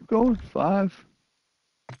 Keep going. 5.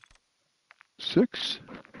 6.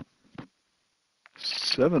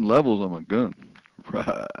 7 levels on my gun.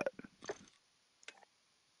 Right.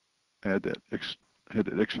 Had that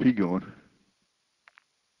XP going.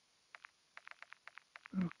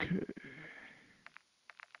 Okay.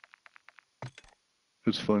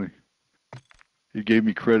 It's funny. He gave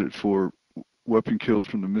me credit for weapon kills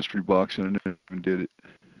from the mystery box and I never even did it.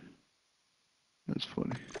 That's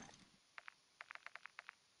funny.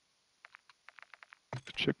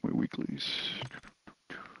 Let's check my weeklies.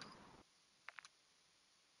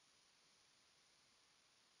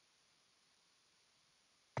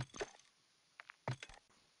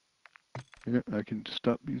 Yeah, I can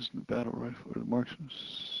stop using the battle rifle or the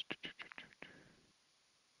marksman's.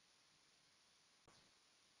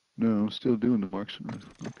 No, I'm still doing the marksman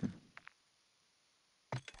rifle. Okay.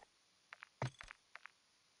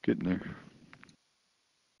 Getting there.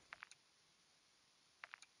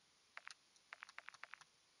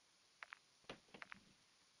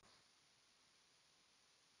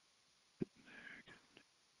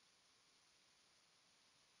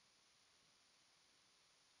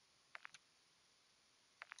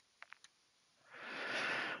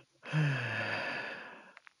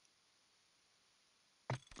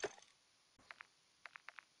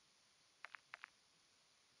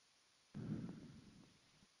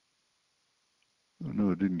 Oh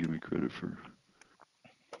no, it didn't give me credit for.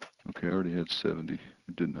 Okay, I already had 70.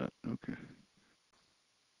 It did not. Okay.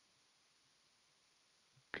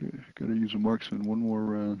 Okay, gotta use a marksman 1 more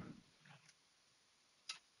round.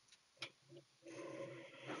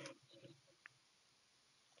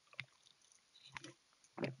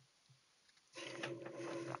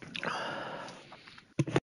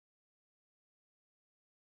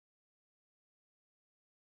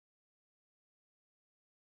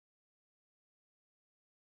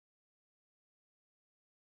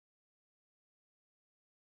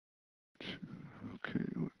 Okay,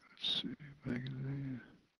 Let's see, magazine.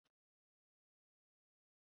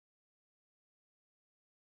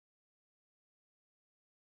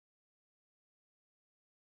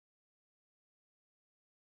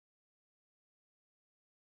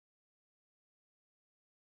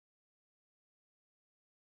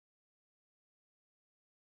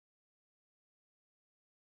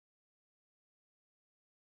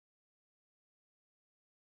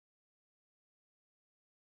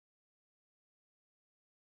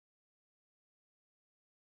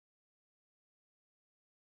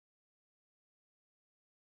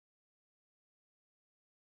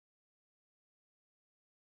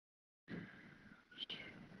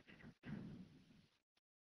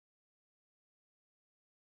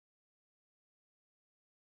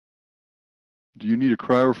 Do you need a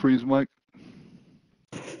cryo freeze, Mike?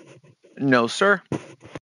 No, sir.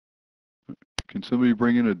 Can somebody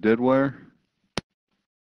bring in a dead wire?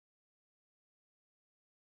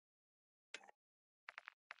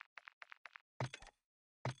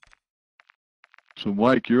 So,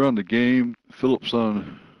 Mike, you're on the game. Philip's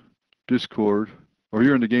on Discord. Or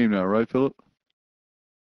you're in the game now, right, Philip?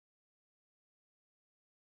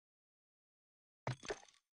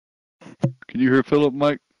 Can you hear Philip,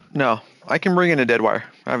 Mike? No, I can bring in a dead wire.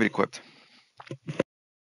 I have it equipped.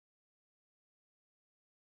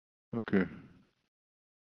 Okay.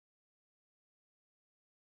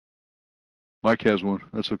 Mike has one.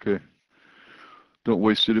 That's okay. Don't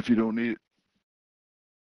waste it if you don't need it.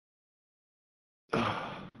 I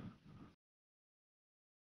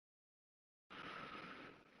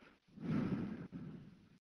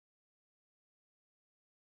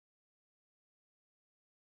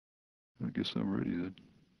guess I'm ready then.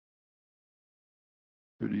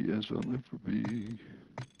 Ready as I'll ever be.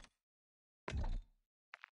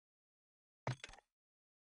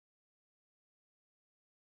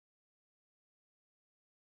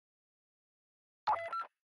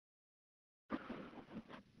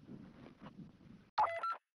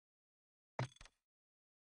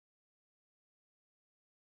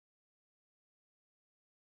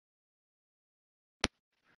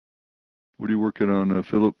 What are you working on,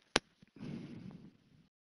 Philip?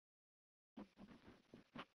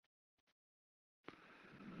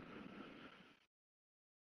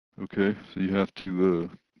 Okay, so you have to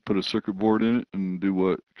put a circuit board in it and do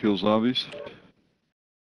what? Kill zombies?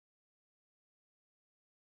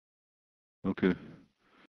 Okay.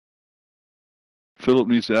 Philip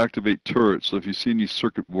needs to activate turrets, so if you see any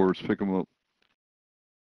circuit boards, pick them up.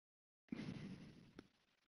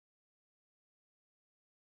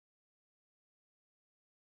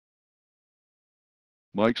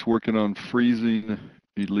 Mike's working on freezing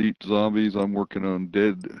elite zombies. I'm working on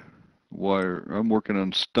dead wire. I'm working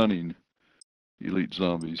on stunning elite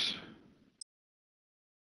zombies.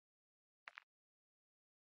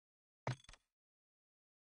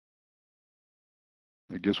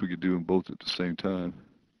 I guess we could do them both at the same time.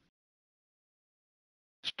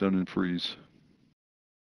 Stun and freeze.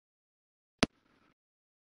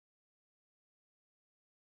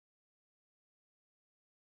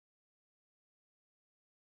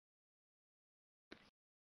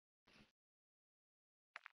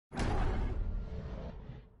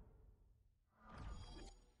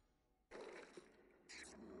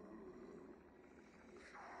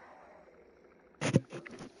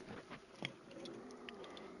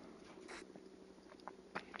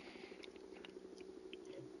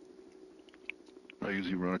 I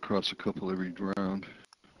usually run across a couple every round.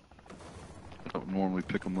 I don't normally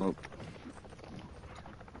pick them up.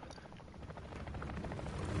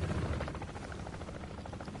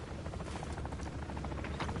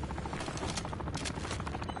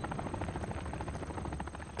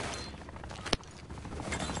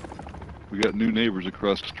 We got new neighbors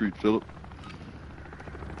across the street, Philip.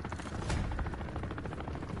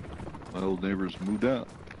 My old neighbors moved out.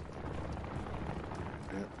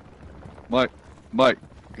 Yeah. Mike,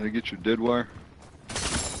 can I get your dead wire?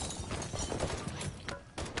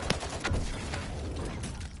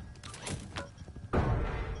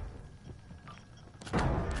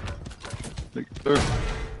 Thank you, sir.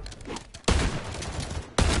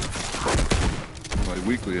 For my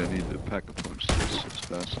weekly, I need to pack a punch this as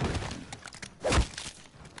fast as I can.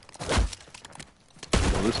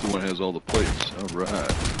 Well, this one has all the plates. All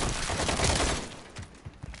right.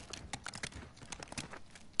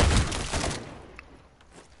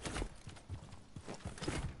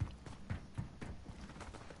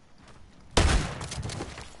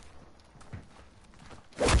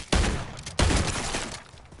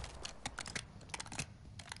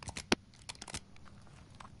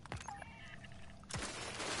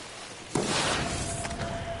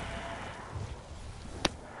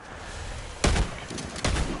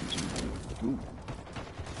 Ooh.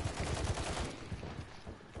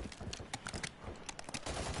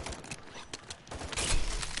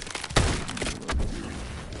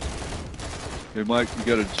 Hey, Mike, you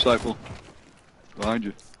got a disciple behind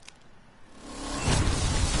you.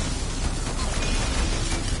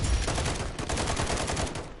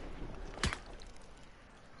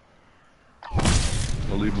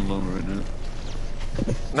 I'll leave him alone right now.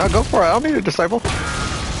 No, go for it. I don't need a disciple.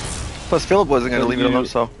 Plus, Philip wasn't going to leave it alone,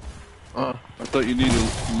 so. I thought you needed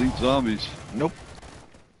elite zombies. Nope.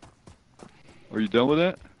 Are you done with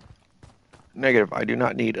that? Negative. I do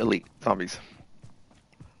not need elite zombies.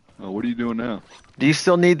 Oh, what are you doing now? Do you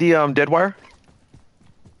still need the dead wire?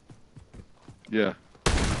 Yeah.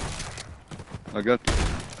 I got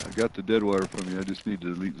the dead wire from you. I just need the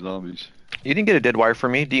elite zombies. You didn't get a dead wire for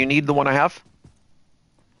me. Do you need the one I have?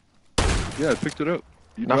 Yeah, I picked it up.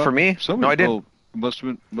 You Not for me? Somebody, No, I didn't. Oh, must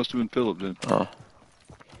have been Philip then. Oh.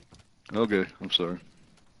 Okay, I'm sorry.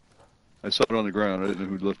 I saw it on the ground. I didn't know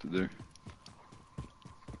who'd left it there.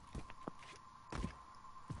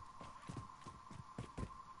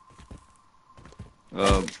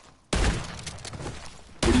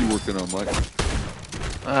 What are you working on, Mike?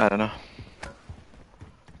 I don't know.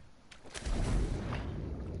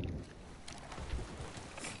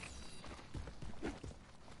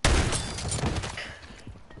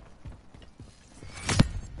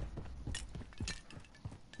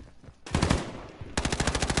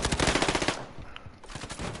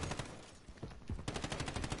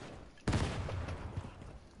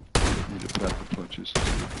 Need a pack of punches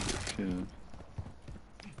if I can.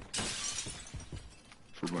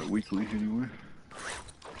 For my weekly, anyway.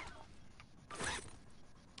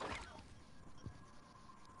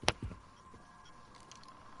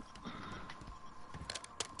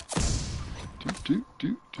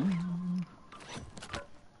 Do.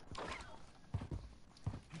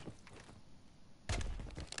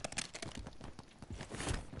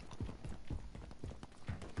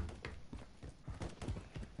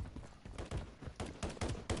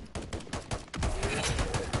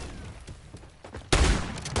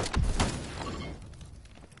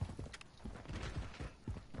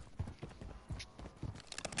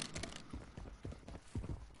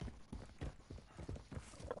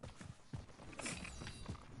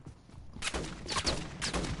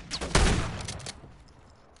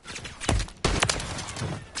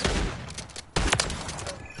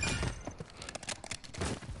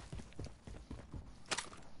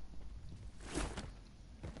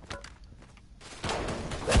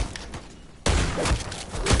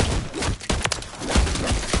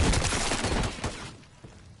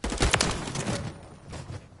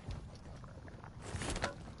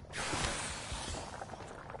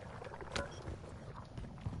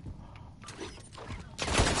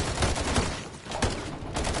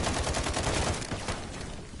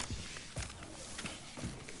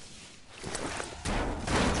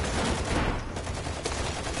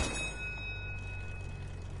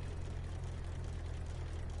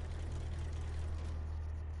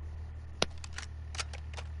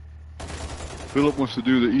 Philip wants to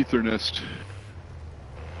do the ether nest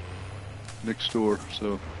next door,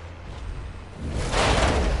 so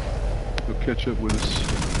he'll catch up with us.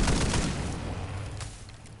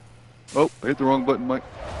 Oh, I hit the wrong button, Mike.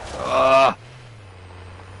 Ah!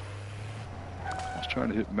 I was trying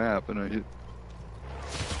to hit map and I hit...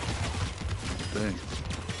 Dang.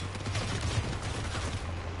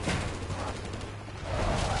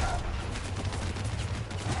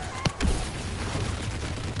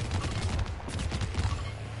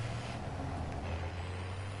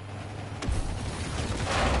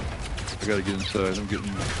 I gotta get inside. I'm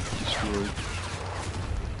getting destroyed.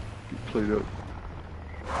 Get played up.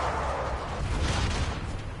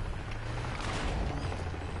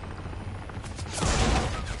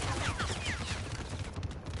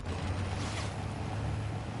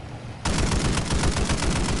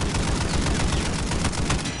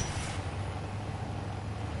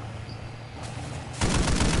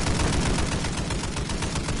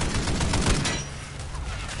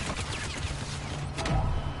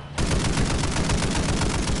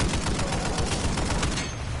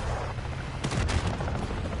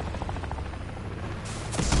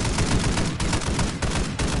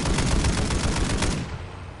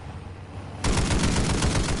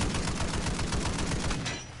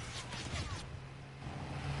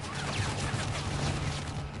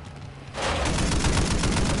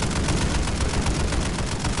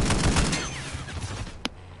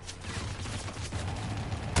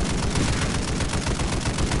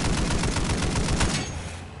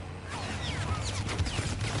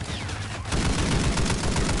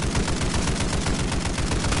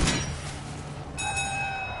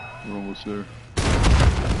 almost there.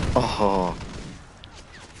 Oh,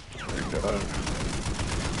 Thank God.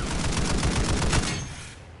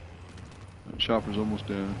 That chopper's almost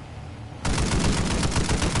down.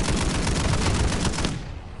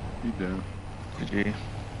 He's down. GG.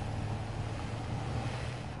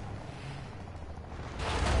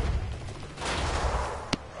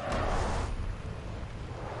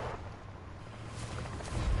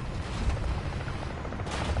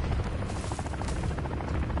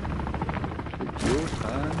 Take your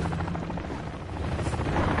time.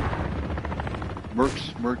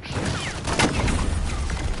 Mercs.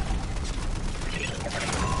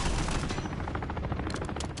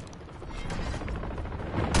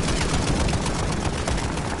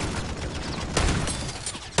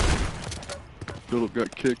 Philip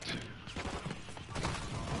got kicked.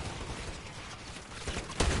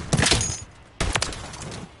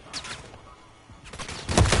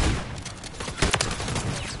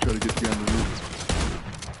 Try to get the guy on the roof.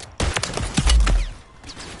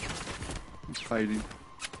 He's hiding.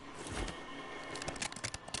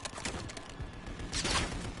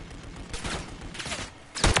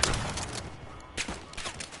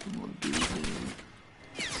 What do you want to do here?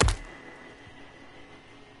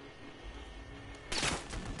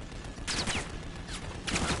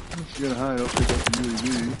 If you gotta hide, I'll pick up the UAV.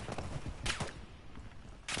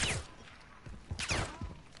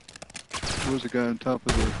 There was a guy on top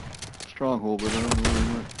of the stronghold, but I don't know where he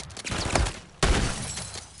went.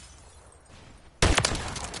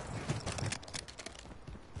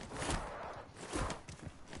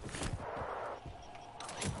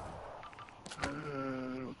 I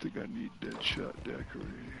don't think I need Deadshot Daiquiri.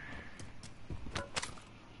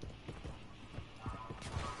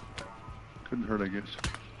 Couldn't hurt, I guess.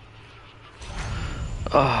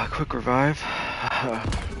 Quick revive.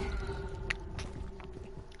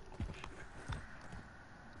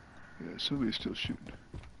 Yeah, somebody's still shooting.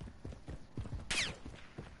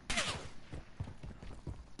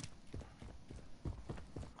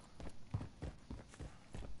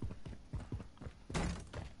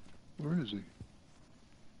 Where is he?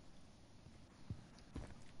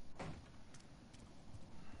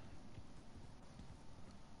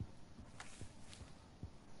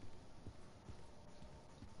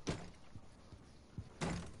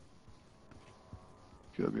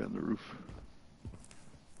 Gotta be on the roof.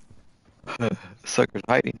 Sucker's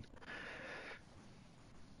hiding.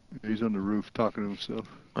 He's on the roof talking to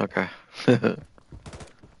himself. Okay. There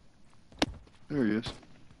he is.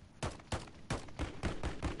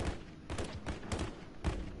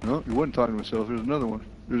 No, he wasn't talking to himself. There's another one.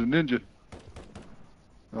 There's a ninja.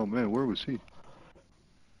 Oh man, where was he?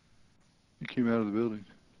 He came out of the building.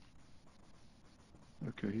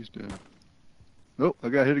 Okay, he's down. Nope, I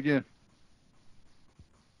got hit again.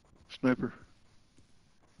 Sniper.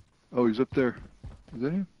 Oh, he's up there. Is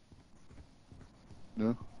that him?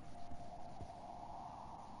 No.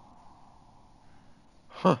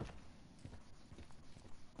 Huh.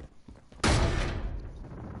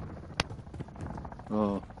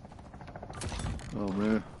 Oh. Oh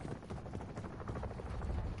man.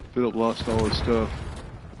 Philip lost all his stuff.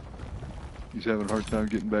 He's having a hard time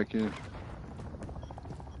getting back in.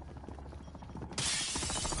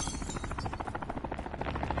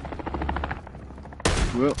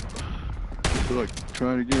 Well, I feel like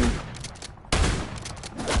trying again.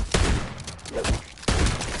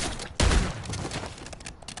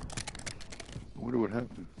 I wonder what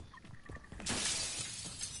happened.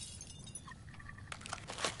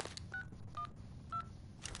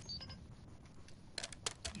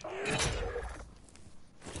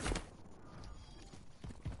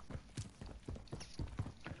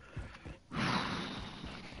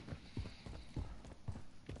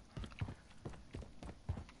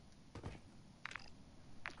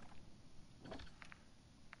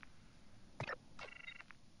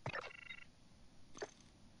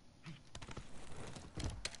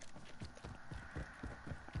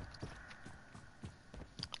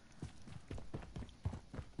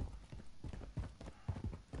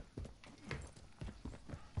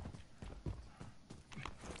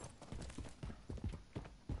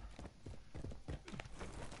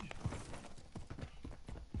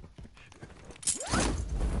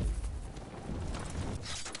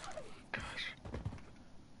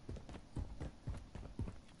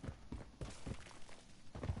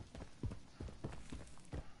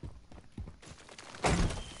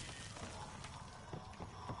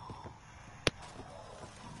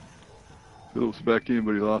 Philip's back in,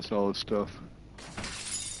 but he lost all his stuff.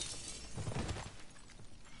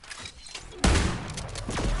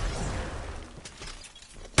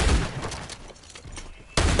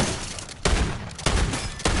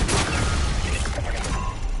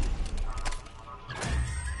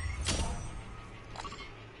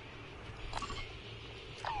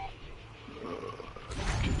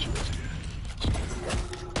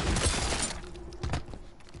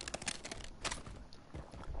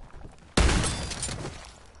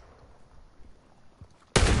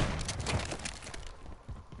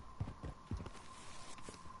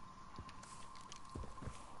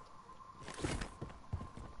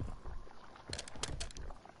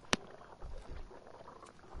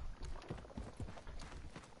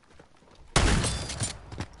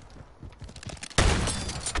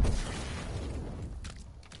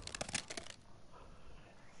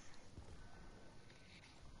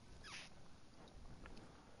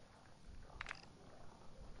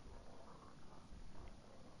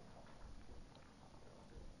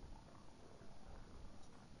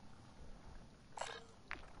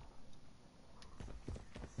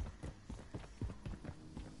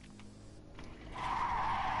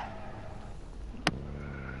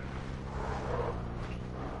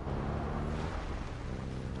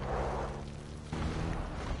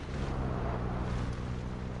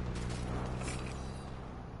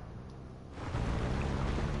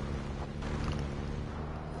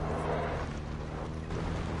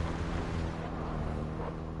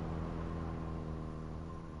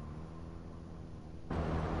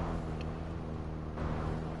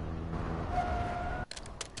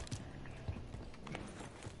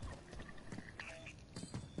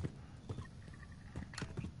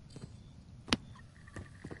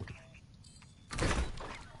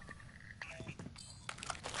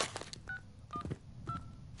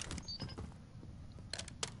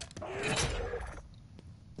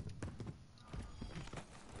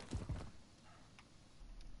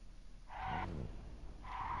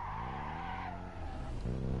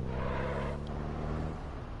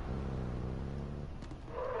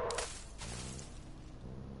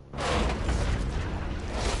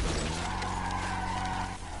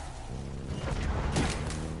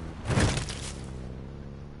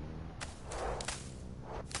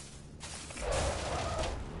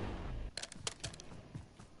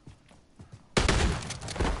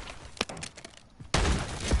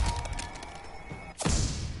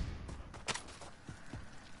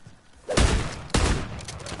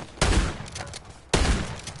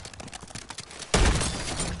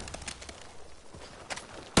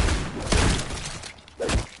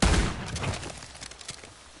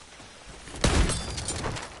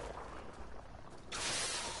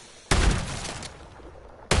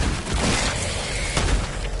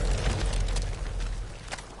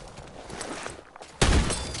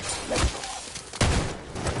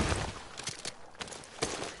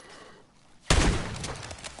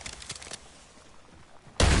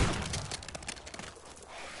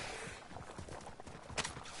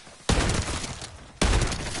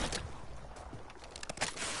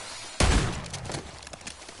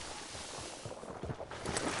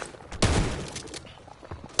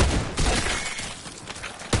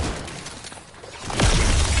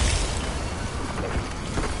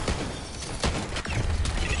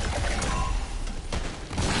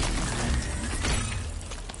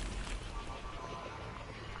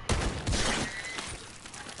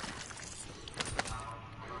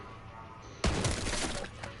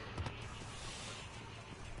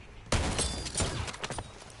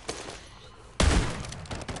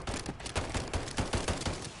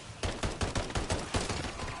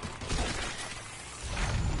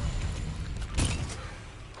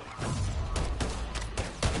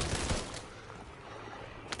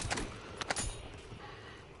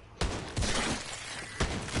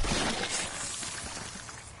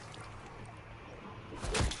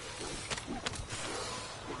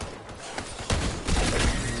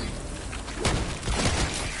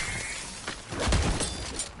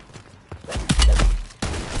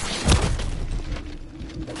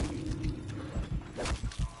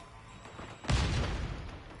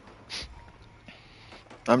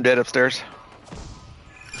 I'm dead upstairs.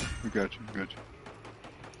 I got you. Got you.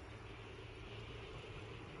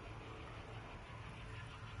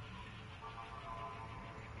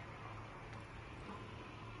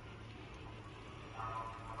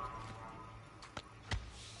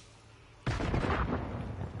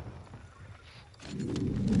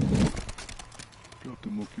 Drop the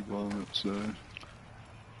monkey bomb outside.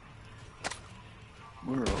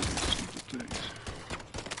 Where are these stupid things?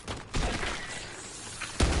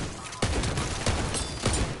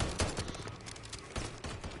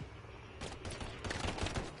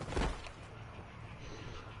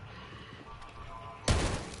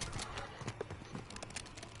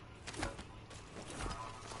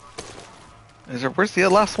 Where's the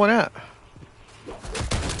last one at?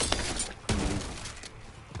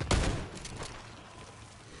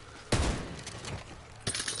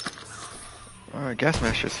 Alright, gas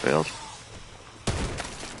mask just failed.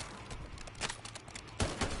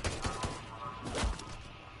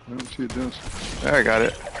 I don't see it downstairs. There, I got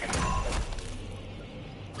it.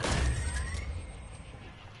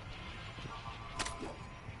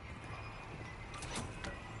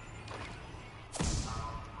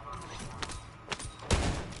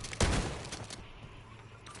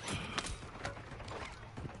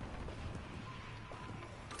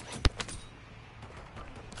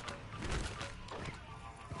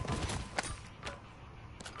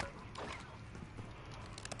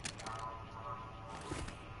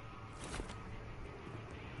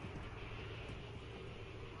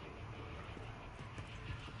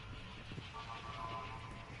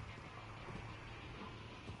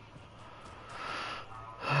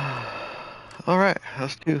 Alright,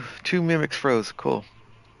 those two mimics froze. Cool.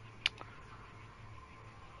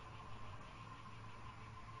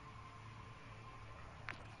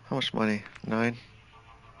 How much money? 9?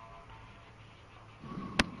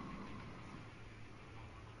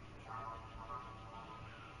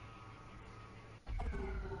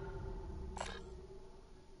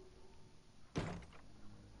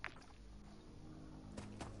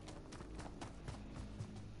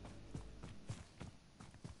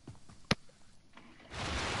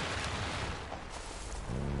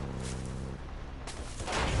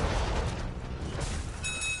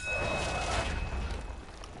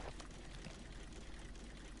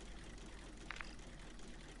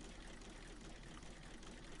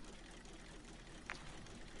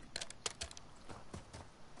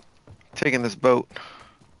 Taking this boat.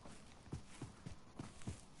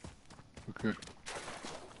 Okay.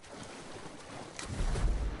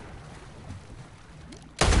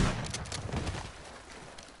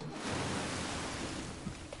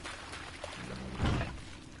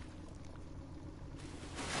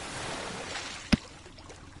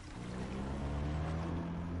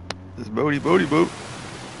 This boat.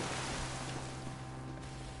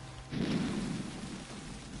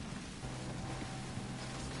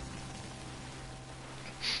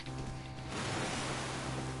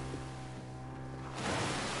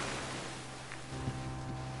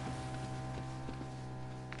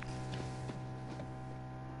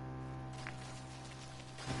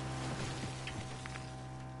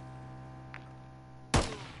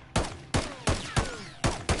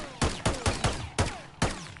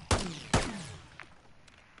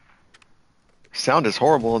 Sound is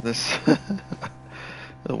horrible in this.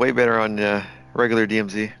 Way better on regular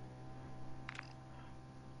DMZ.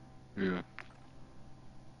 Yeah.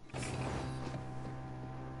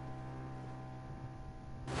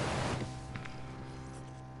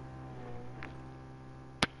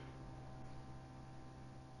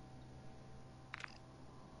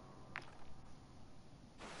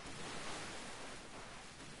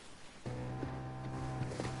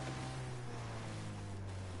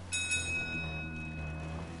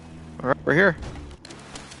 Alright, we're here.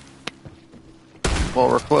 Well,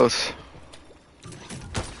 we're close.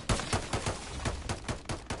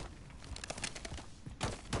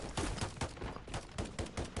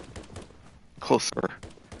 Closer.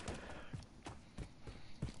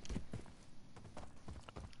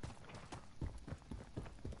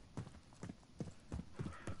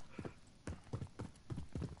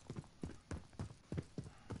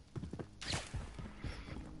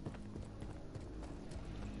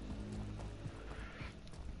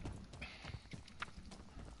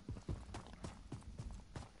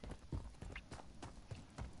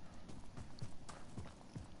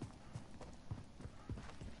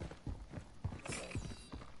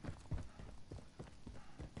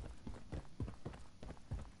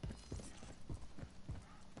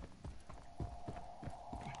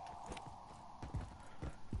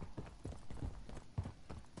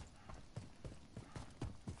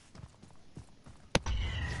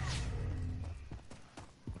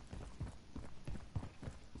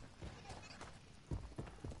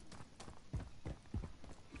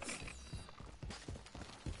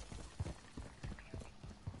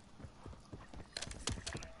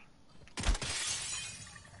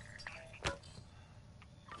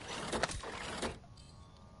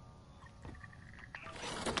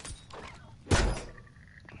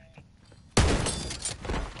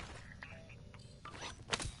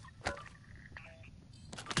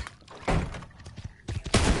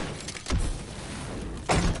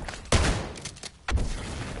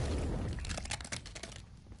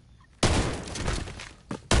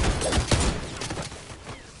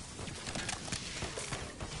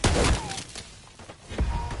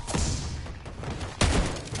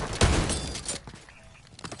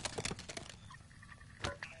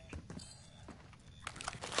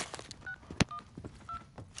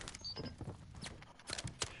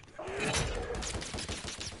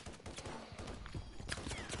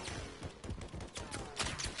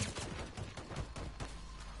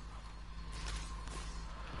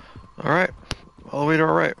 All the way to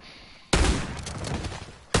our right.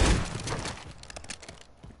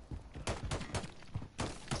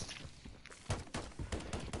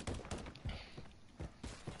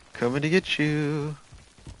 Coming to get you.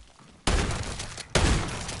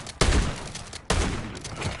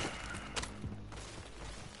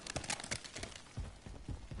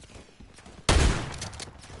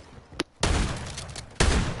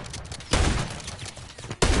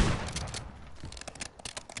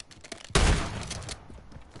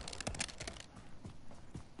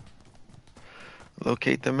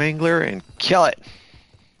 Locate the mangler and kill it.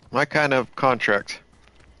 My kind of contract.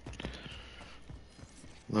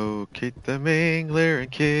 Locate the mangler and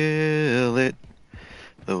kill it.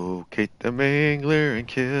 Locate the mangler and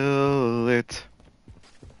kill it.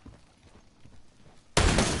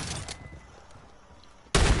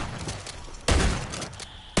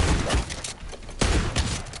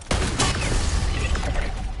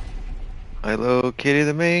 I located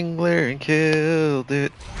the mangler and killed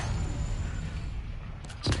it.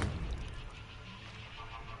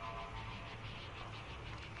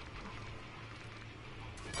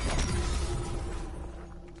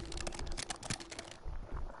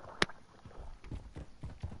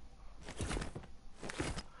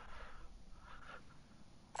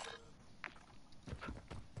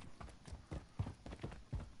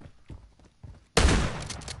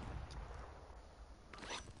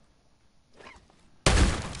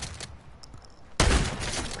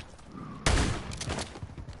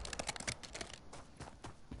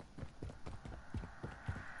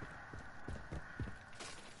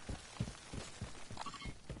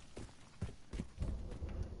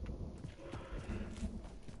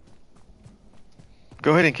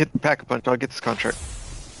 Go ahead and hit the pack-a-punch. I'll get this contract.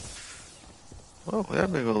 Oh, where'd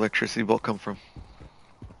that big electricity bolt come from?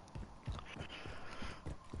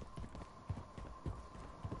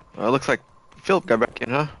 Looks like Philip got back in,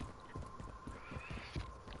 huh?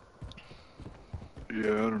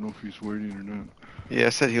 Yeah, I don't know if he's waiting or not. Yeah, I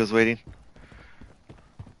said he was waiting.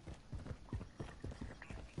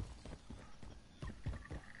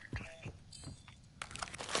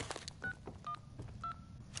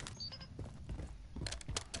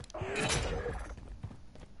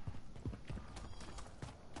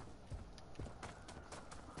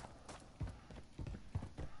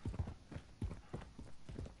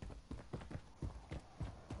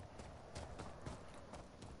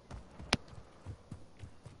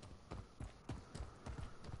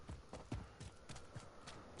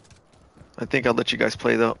 I think I'll let you guys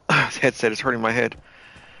play though. This headset is hurting my head.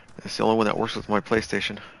 It's the only one that works with my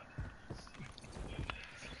PlayStation.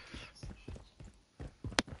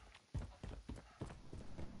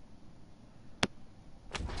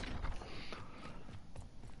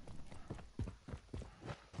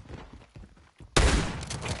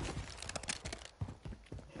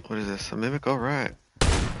 What is this? A mimic? All right.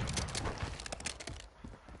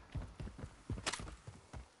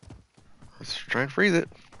 Let's try and freeze it.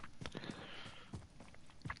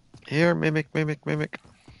 Here, mimic.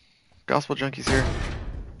 Gospel Junkie's here.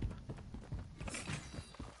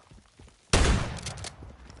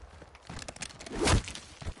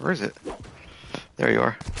 Where is it? There you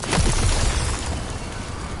are.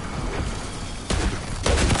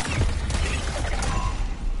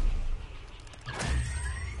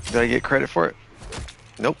 Did I get credit for it?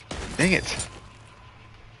 Nope. Dang it.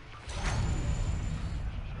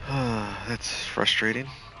 That's frustrating.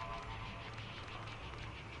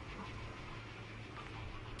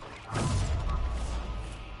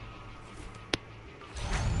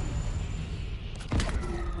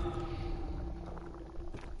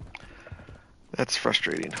 That's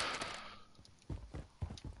frustrating.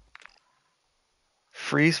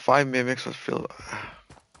 Freeze 5 mimics with fill.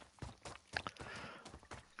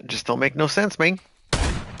 Just don't make no sense, man.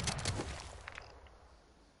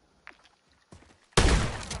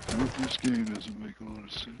 This game doesn't make a lot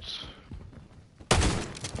of sense.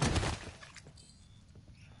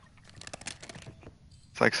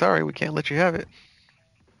 It's like, sorry, we can't let you have it.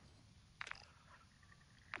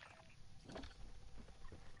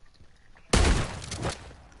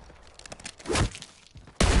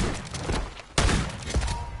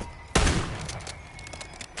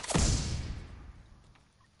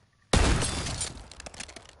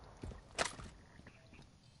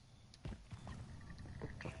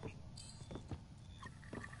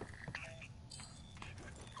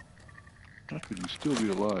 How could you still be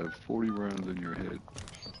alive? 40 rounds in your head.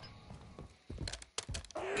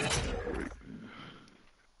 Great.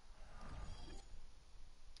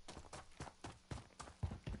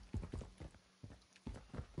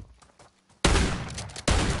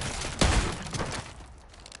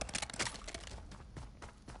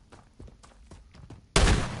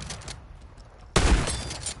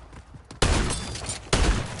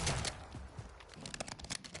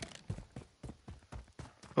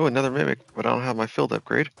 Oh, another mimic, but I don't have my field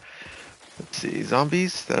upgrade. Let's see,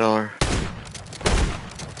 zombies that are...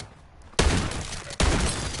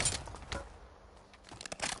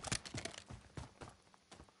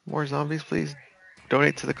 More zombies, please.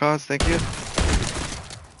 Donate to the cause, thank you.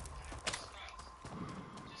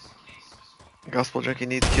 Gospel Junkie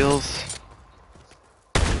needs kills.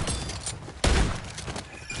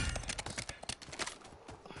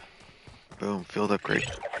 Boom, field upgrade.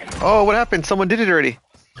 Oh, what happened? Someone did it already.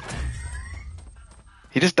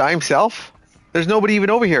 He just died himself? There's nobody even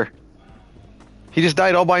over here. He just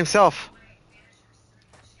died all by himself.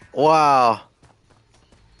 Wow.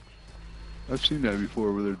 I've seen that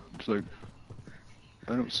before where it's like,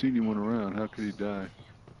 I don't see anyone around. How could he die?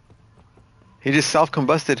 He just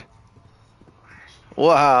self-combusted.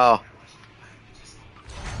 Wow.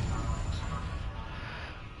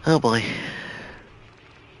 Oh boy.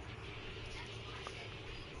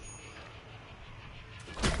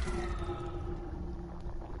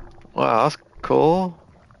 Wow, that's cool.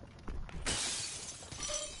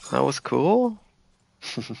 That was cool.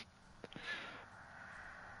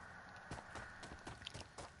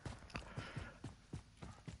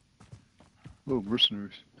 Oh,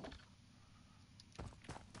 mercenaries.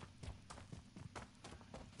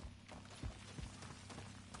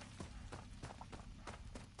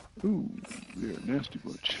 Ooh, they're a nasty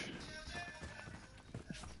bunch.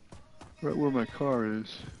 Right where my car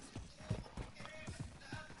is.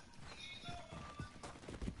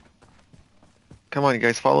 Come on, you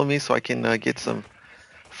guys, follow me so I can get some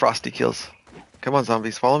frosty kills. Come on,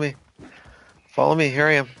 zombies, follow me. Follow me, here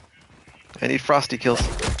I am. I need frosty kills.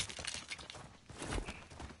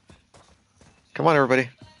 Come on, everybody.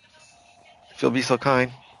 If you'll be so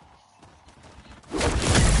kind.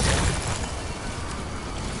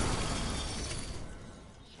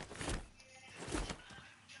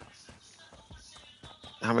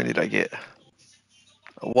 How many did I get?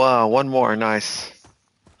 Wow, one more, nice.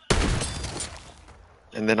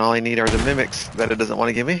 And then all I need are the mimics that it doesn't want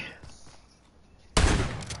to give me.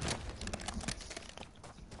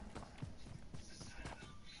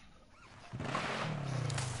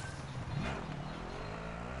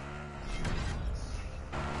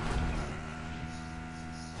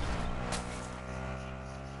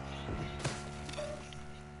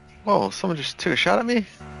 Whoa, someone just took a shot at me?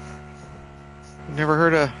 Never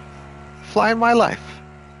heard a fly in my life.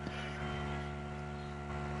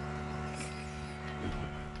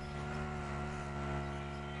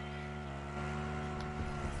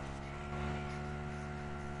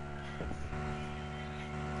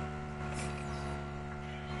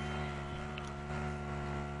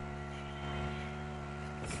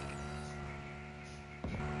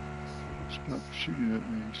 Stop shooting at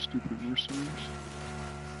me, stupid mercenaries.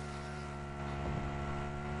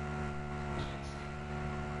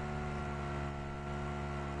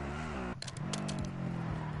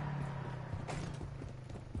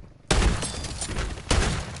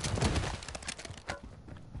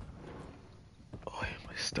 Oh,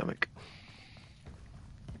 my stomach.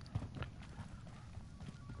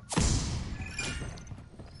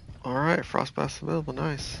 Alright, frost blast available,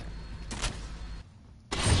 nice.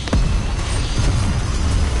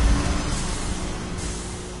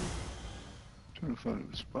 Trying to find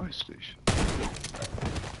a spy station.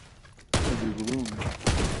 Probably below me.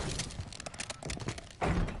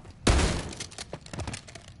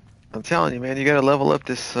 I'm telling you, man, you gotta level up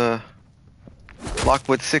this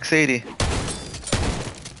Lockwood 680.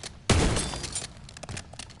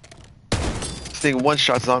 This thing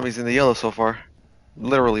one-shot zombies in the yellow so far.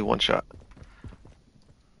 Literally one shot.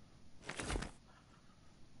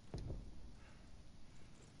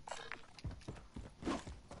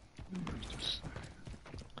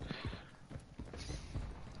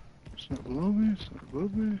 It's not below me, it's not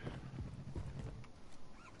above me.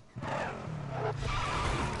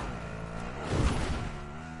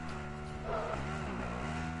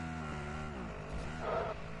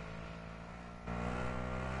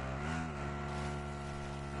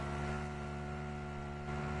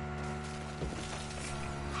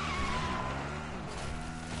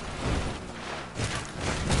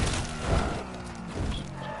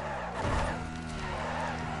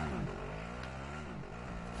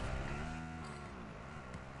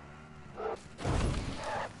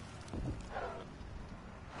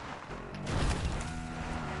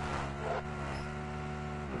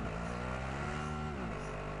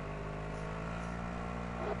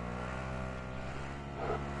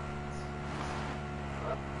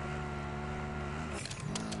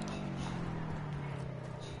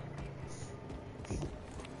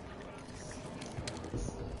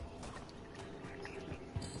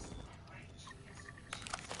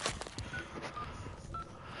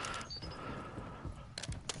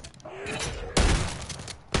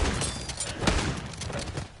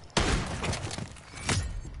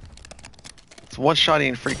 It's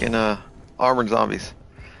one-shotting freaking armored zombies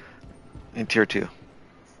in tier 2.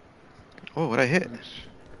 Oh, what'd I hit?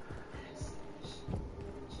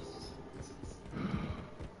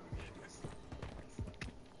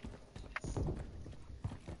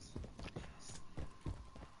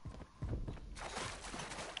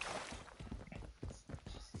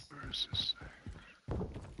 Where is this thing?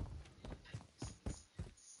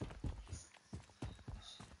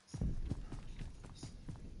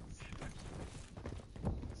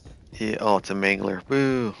 Yeah, oh, it's a mangler.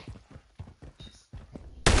 Boo.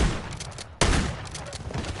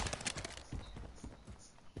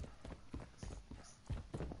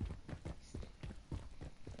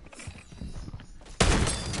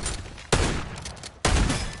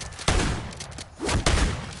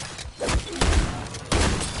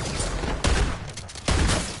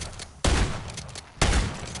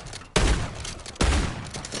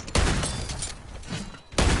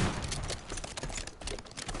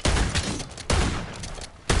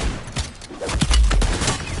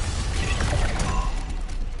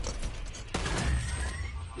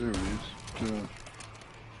 There it is.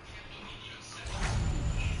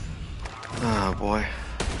 Oh boy.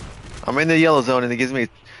 I'm in the yellow zone and it gives me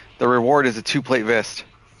the reward is a 2-plate vest.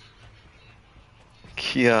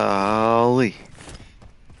 Golly.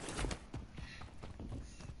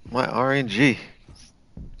 My RNG.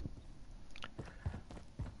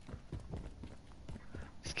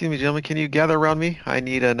 Excuse me, gentlemen, can you gather around me? I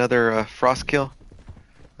need another frost kill.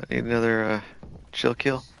 I need another chill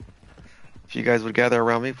kill. If you guys would gather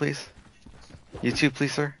around me, please. You too,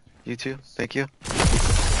 please, sir. You too. Thank you.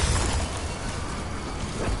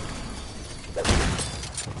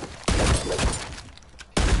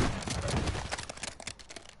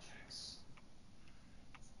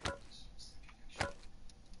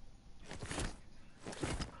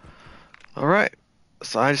 All right.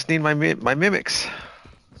 So I just need my mimics.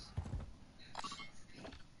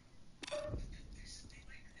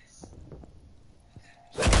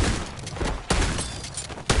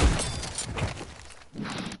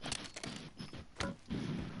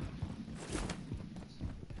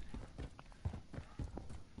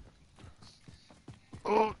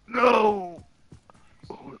 Oh no!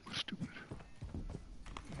 Oh, that was stupid.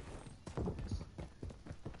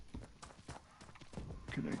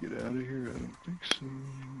 Can I get out of here? I don't think so.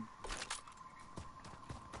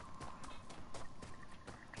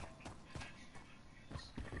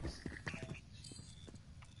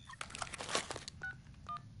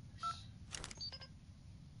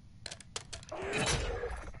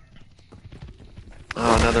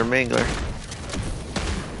 Oh, another mangler.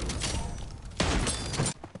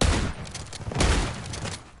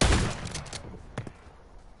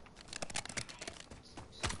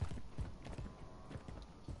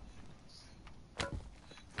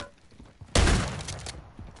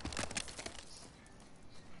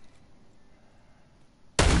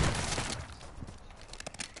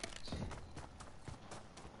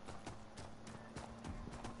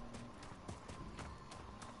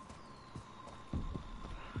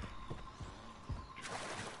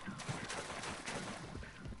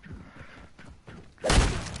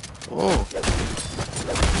 Oh.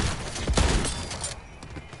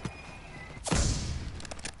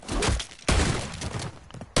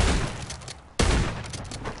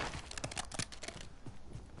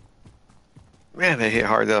 Man, they hit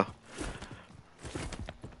hard though.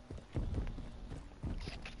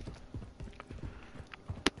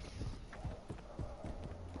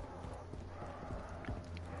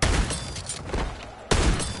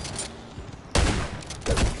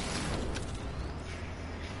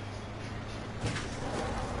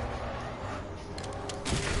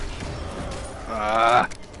 Ah!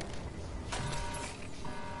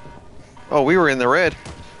 Oh, we were in the red.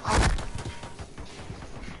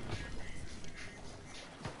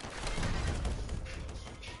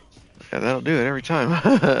 Yeah, that'll do it every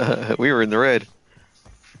time. We were in the red.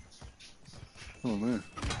 Oh man.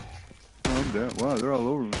 Oh, I'm down. Wow, they're all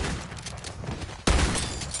over me.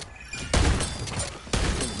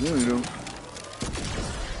 No, you don't.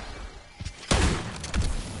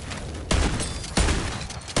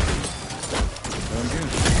 Down again.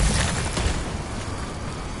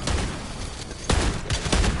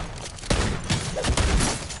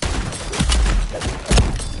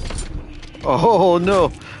 Oh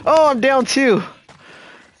no. Oh, I'm down too.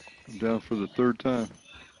 I'm down for the 3rd time.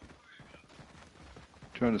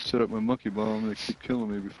 Trying to set up my monkey bomb, they keep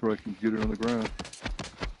killing me before I can get it on the ground.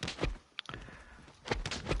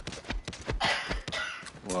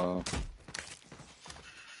 Wow.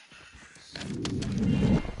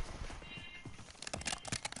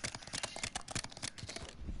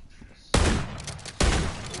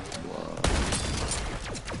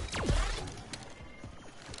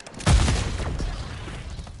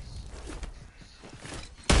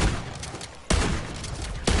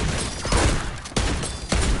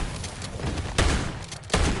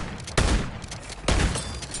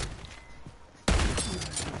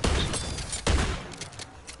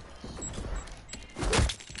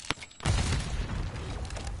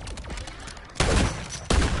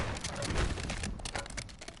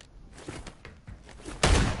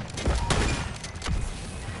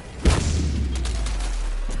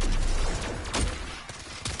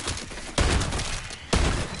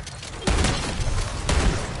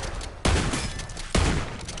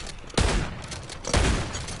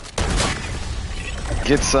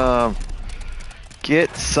 Get some.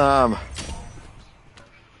 Get some.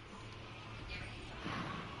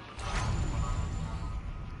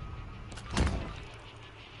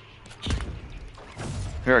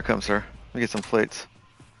 Here I come, sir. Let me get some plates.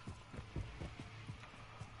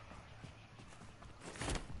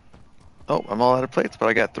 Oh, I'm all out of plates, but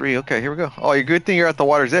I got 3. Okay, here we go. Oh, good thing you're at the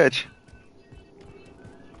water's edge.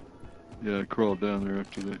 Yeah, I crawled down there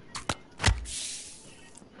after they.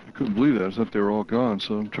 I couldn't believe that. I thought they were all gone,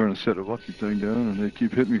 so I'm trying to set a lucky thing down, and they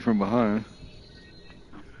keep hitting me from behind.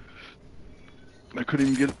 I couldn't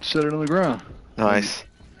even set it on the ground. Nice.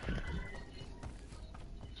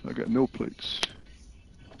 So I got no plates.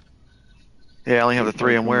 Yeah, I only have the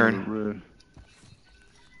 3 I'm Coming out wearing. of red.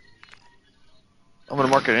 I'm gonna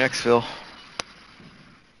mark it an exfil.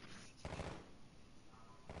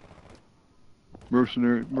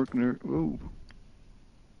 Mercenary. Whoa.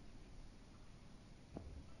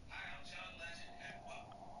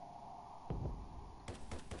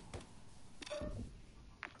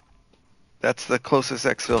 That's the closest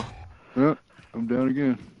exfil. Yeah, I'm down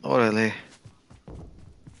again. Orale.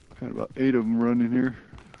 Got about 8 of them running here.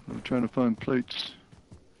 I'm trying to find plates.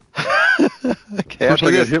 Okay, First, after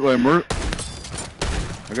I got this. hit by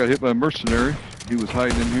a mercenary. He was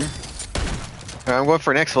hiding in here. Alright, I'm going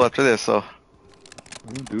for an exfil after this, so.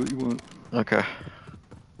 Well, do what you want. Okay.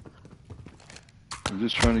 I'm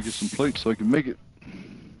just trying to get some plates so I can make it.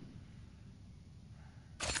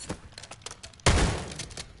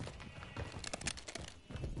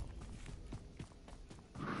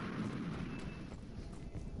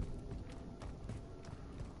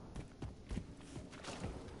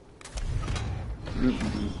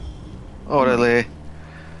 Orale.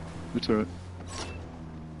 It's alright.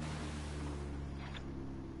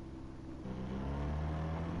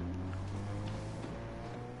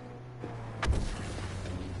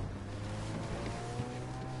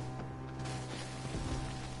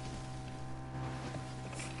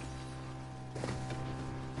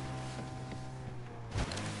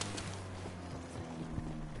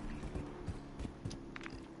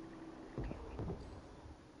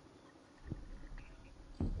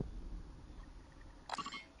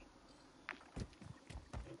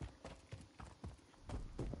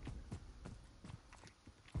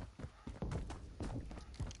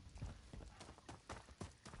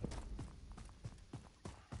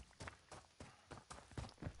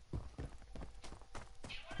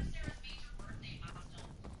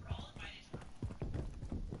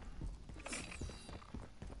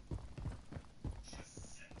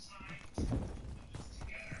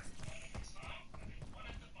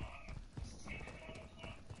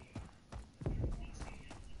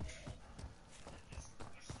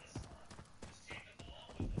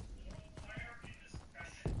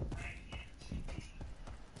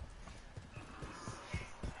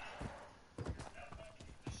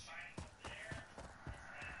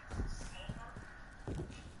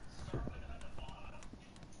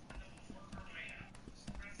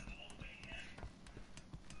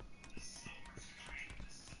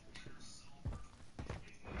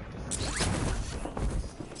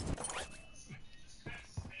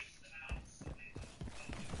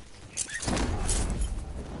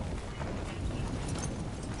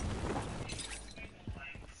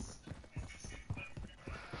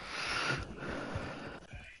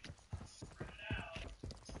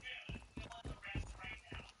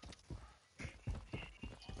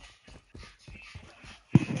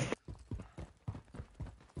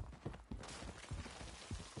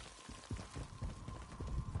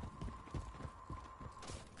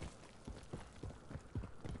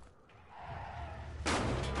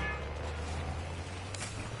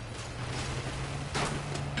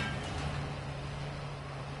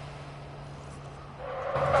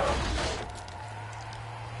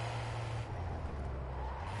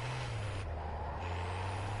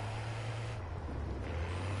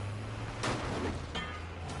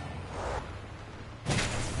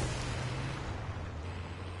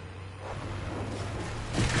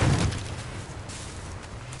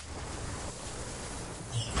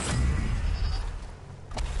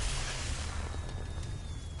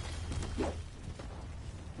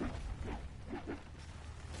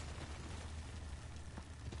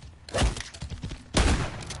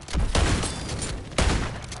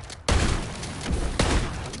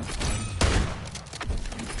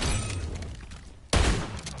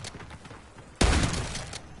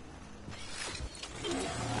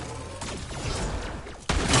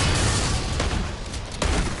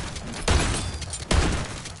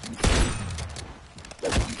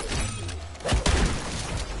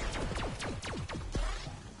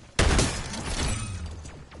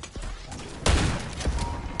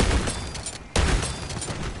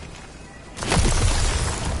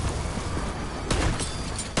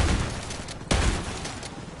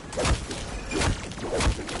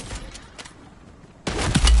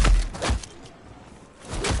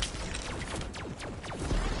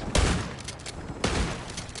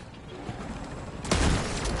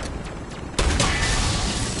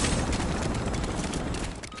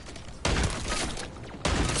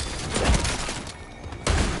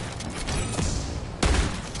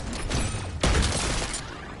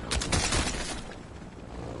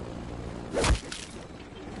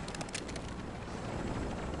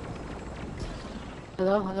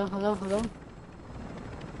 Hello, hello, hello, hello.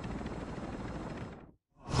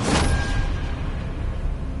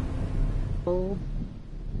 Oh